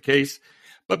that's not the case,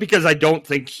 but because I don't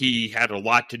think he had a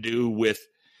lot to do with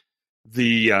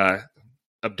the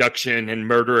abduction and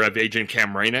murder of Agent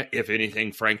Camarena, if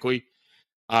anything, frankly.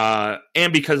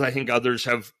 And because I think others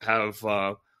have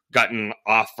gotten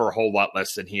off for a whole lot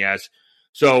less than he has.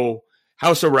 So,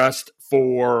 house arrest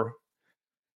for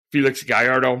Felix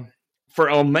Gallardo. For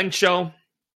El Mencho,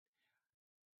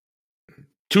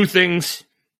 2 things.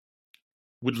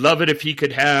 Would love it if he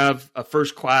could have a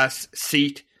first-class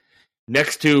seat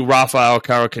next to Rafael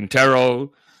Caro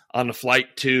Quintero on the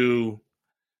flight to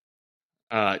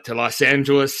Los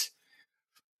Angeles.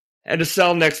 And a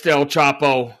cell next to El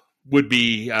Chapo would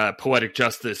be poetic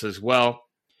justice as well.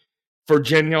 For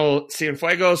Daniel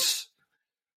Cienfuegos,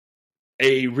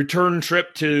 a return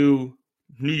trip to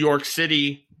New York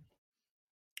City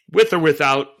with or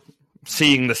without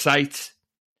seeing the sights.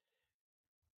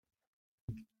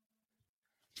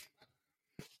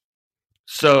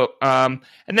 So, and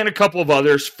then a couple of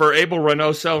others. For Abel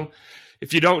Reynoso,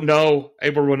 if you don't know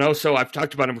Abel Reynoso, I've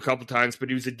talked about him a couple times, but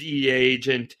he was a DEA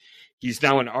agent. He's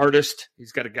now an artist.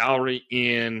 He's got a gallery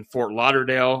in Fort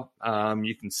Lauderdale.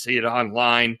 You can see it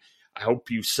online. I hope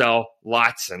you sell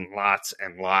lots and lots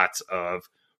and lots of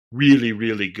really,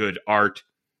 really good art.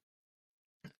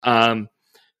 For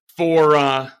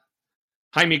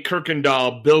Jaime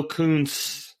Kirkendall, Bill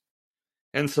Kuntz,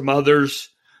 and some others,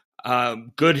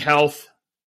 good health.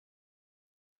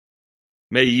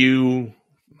 May you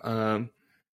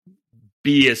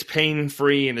be as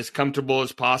pain-free and as comfortable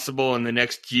as possible in the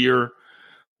next year.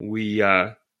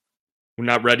 We're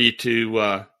not ready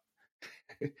to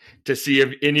see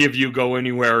if any of you go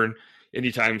anywhere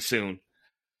anytime soon.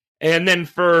 And then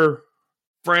for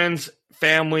friends,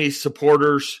 family,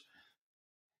 supporters,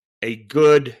 a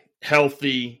good,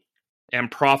 healthy, and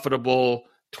profitable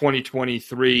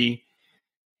 2023.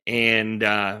 And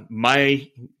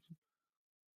my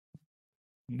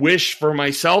wish for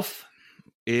myself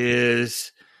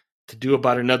is to do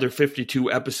about another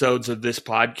 52 episodes of this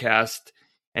podcast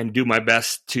and do my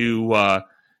best to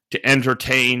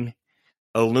entertain,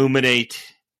 illuminate,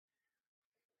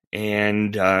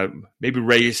 and maybe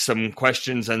raise some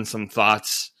questions and some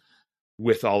thoughts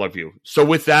with all of you. So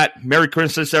with that, Merry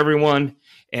Christmas, everyone,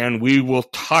 and we will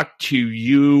talk to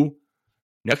you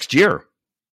next year.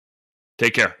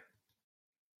 Take care.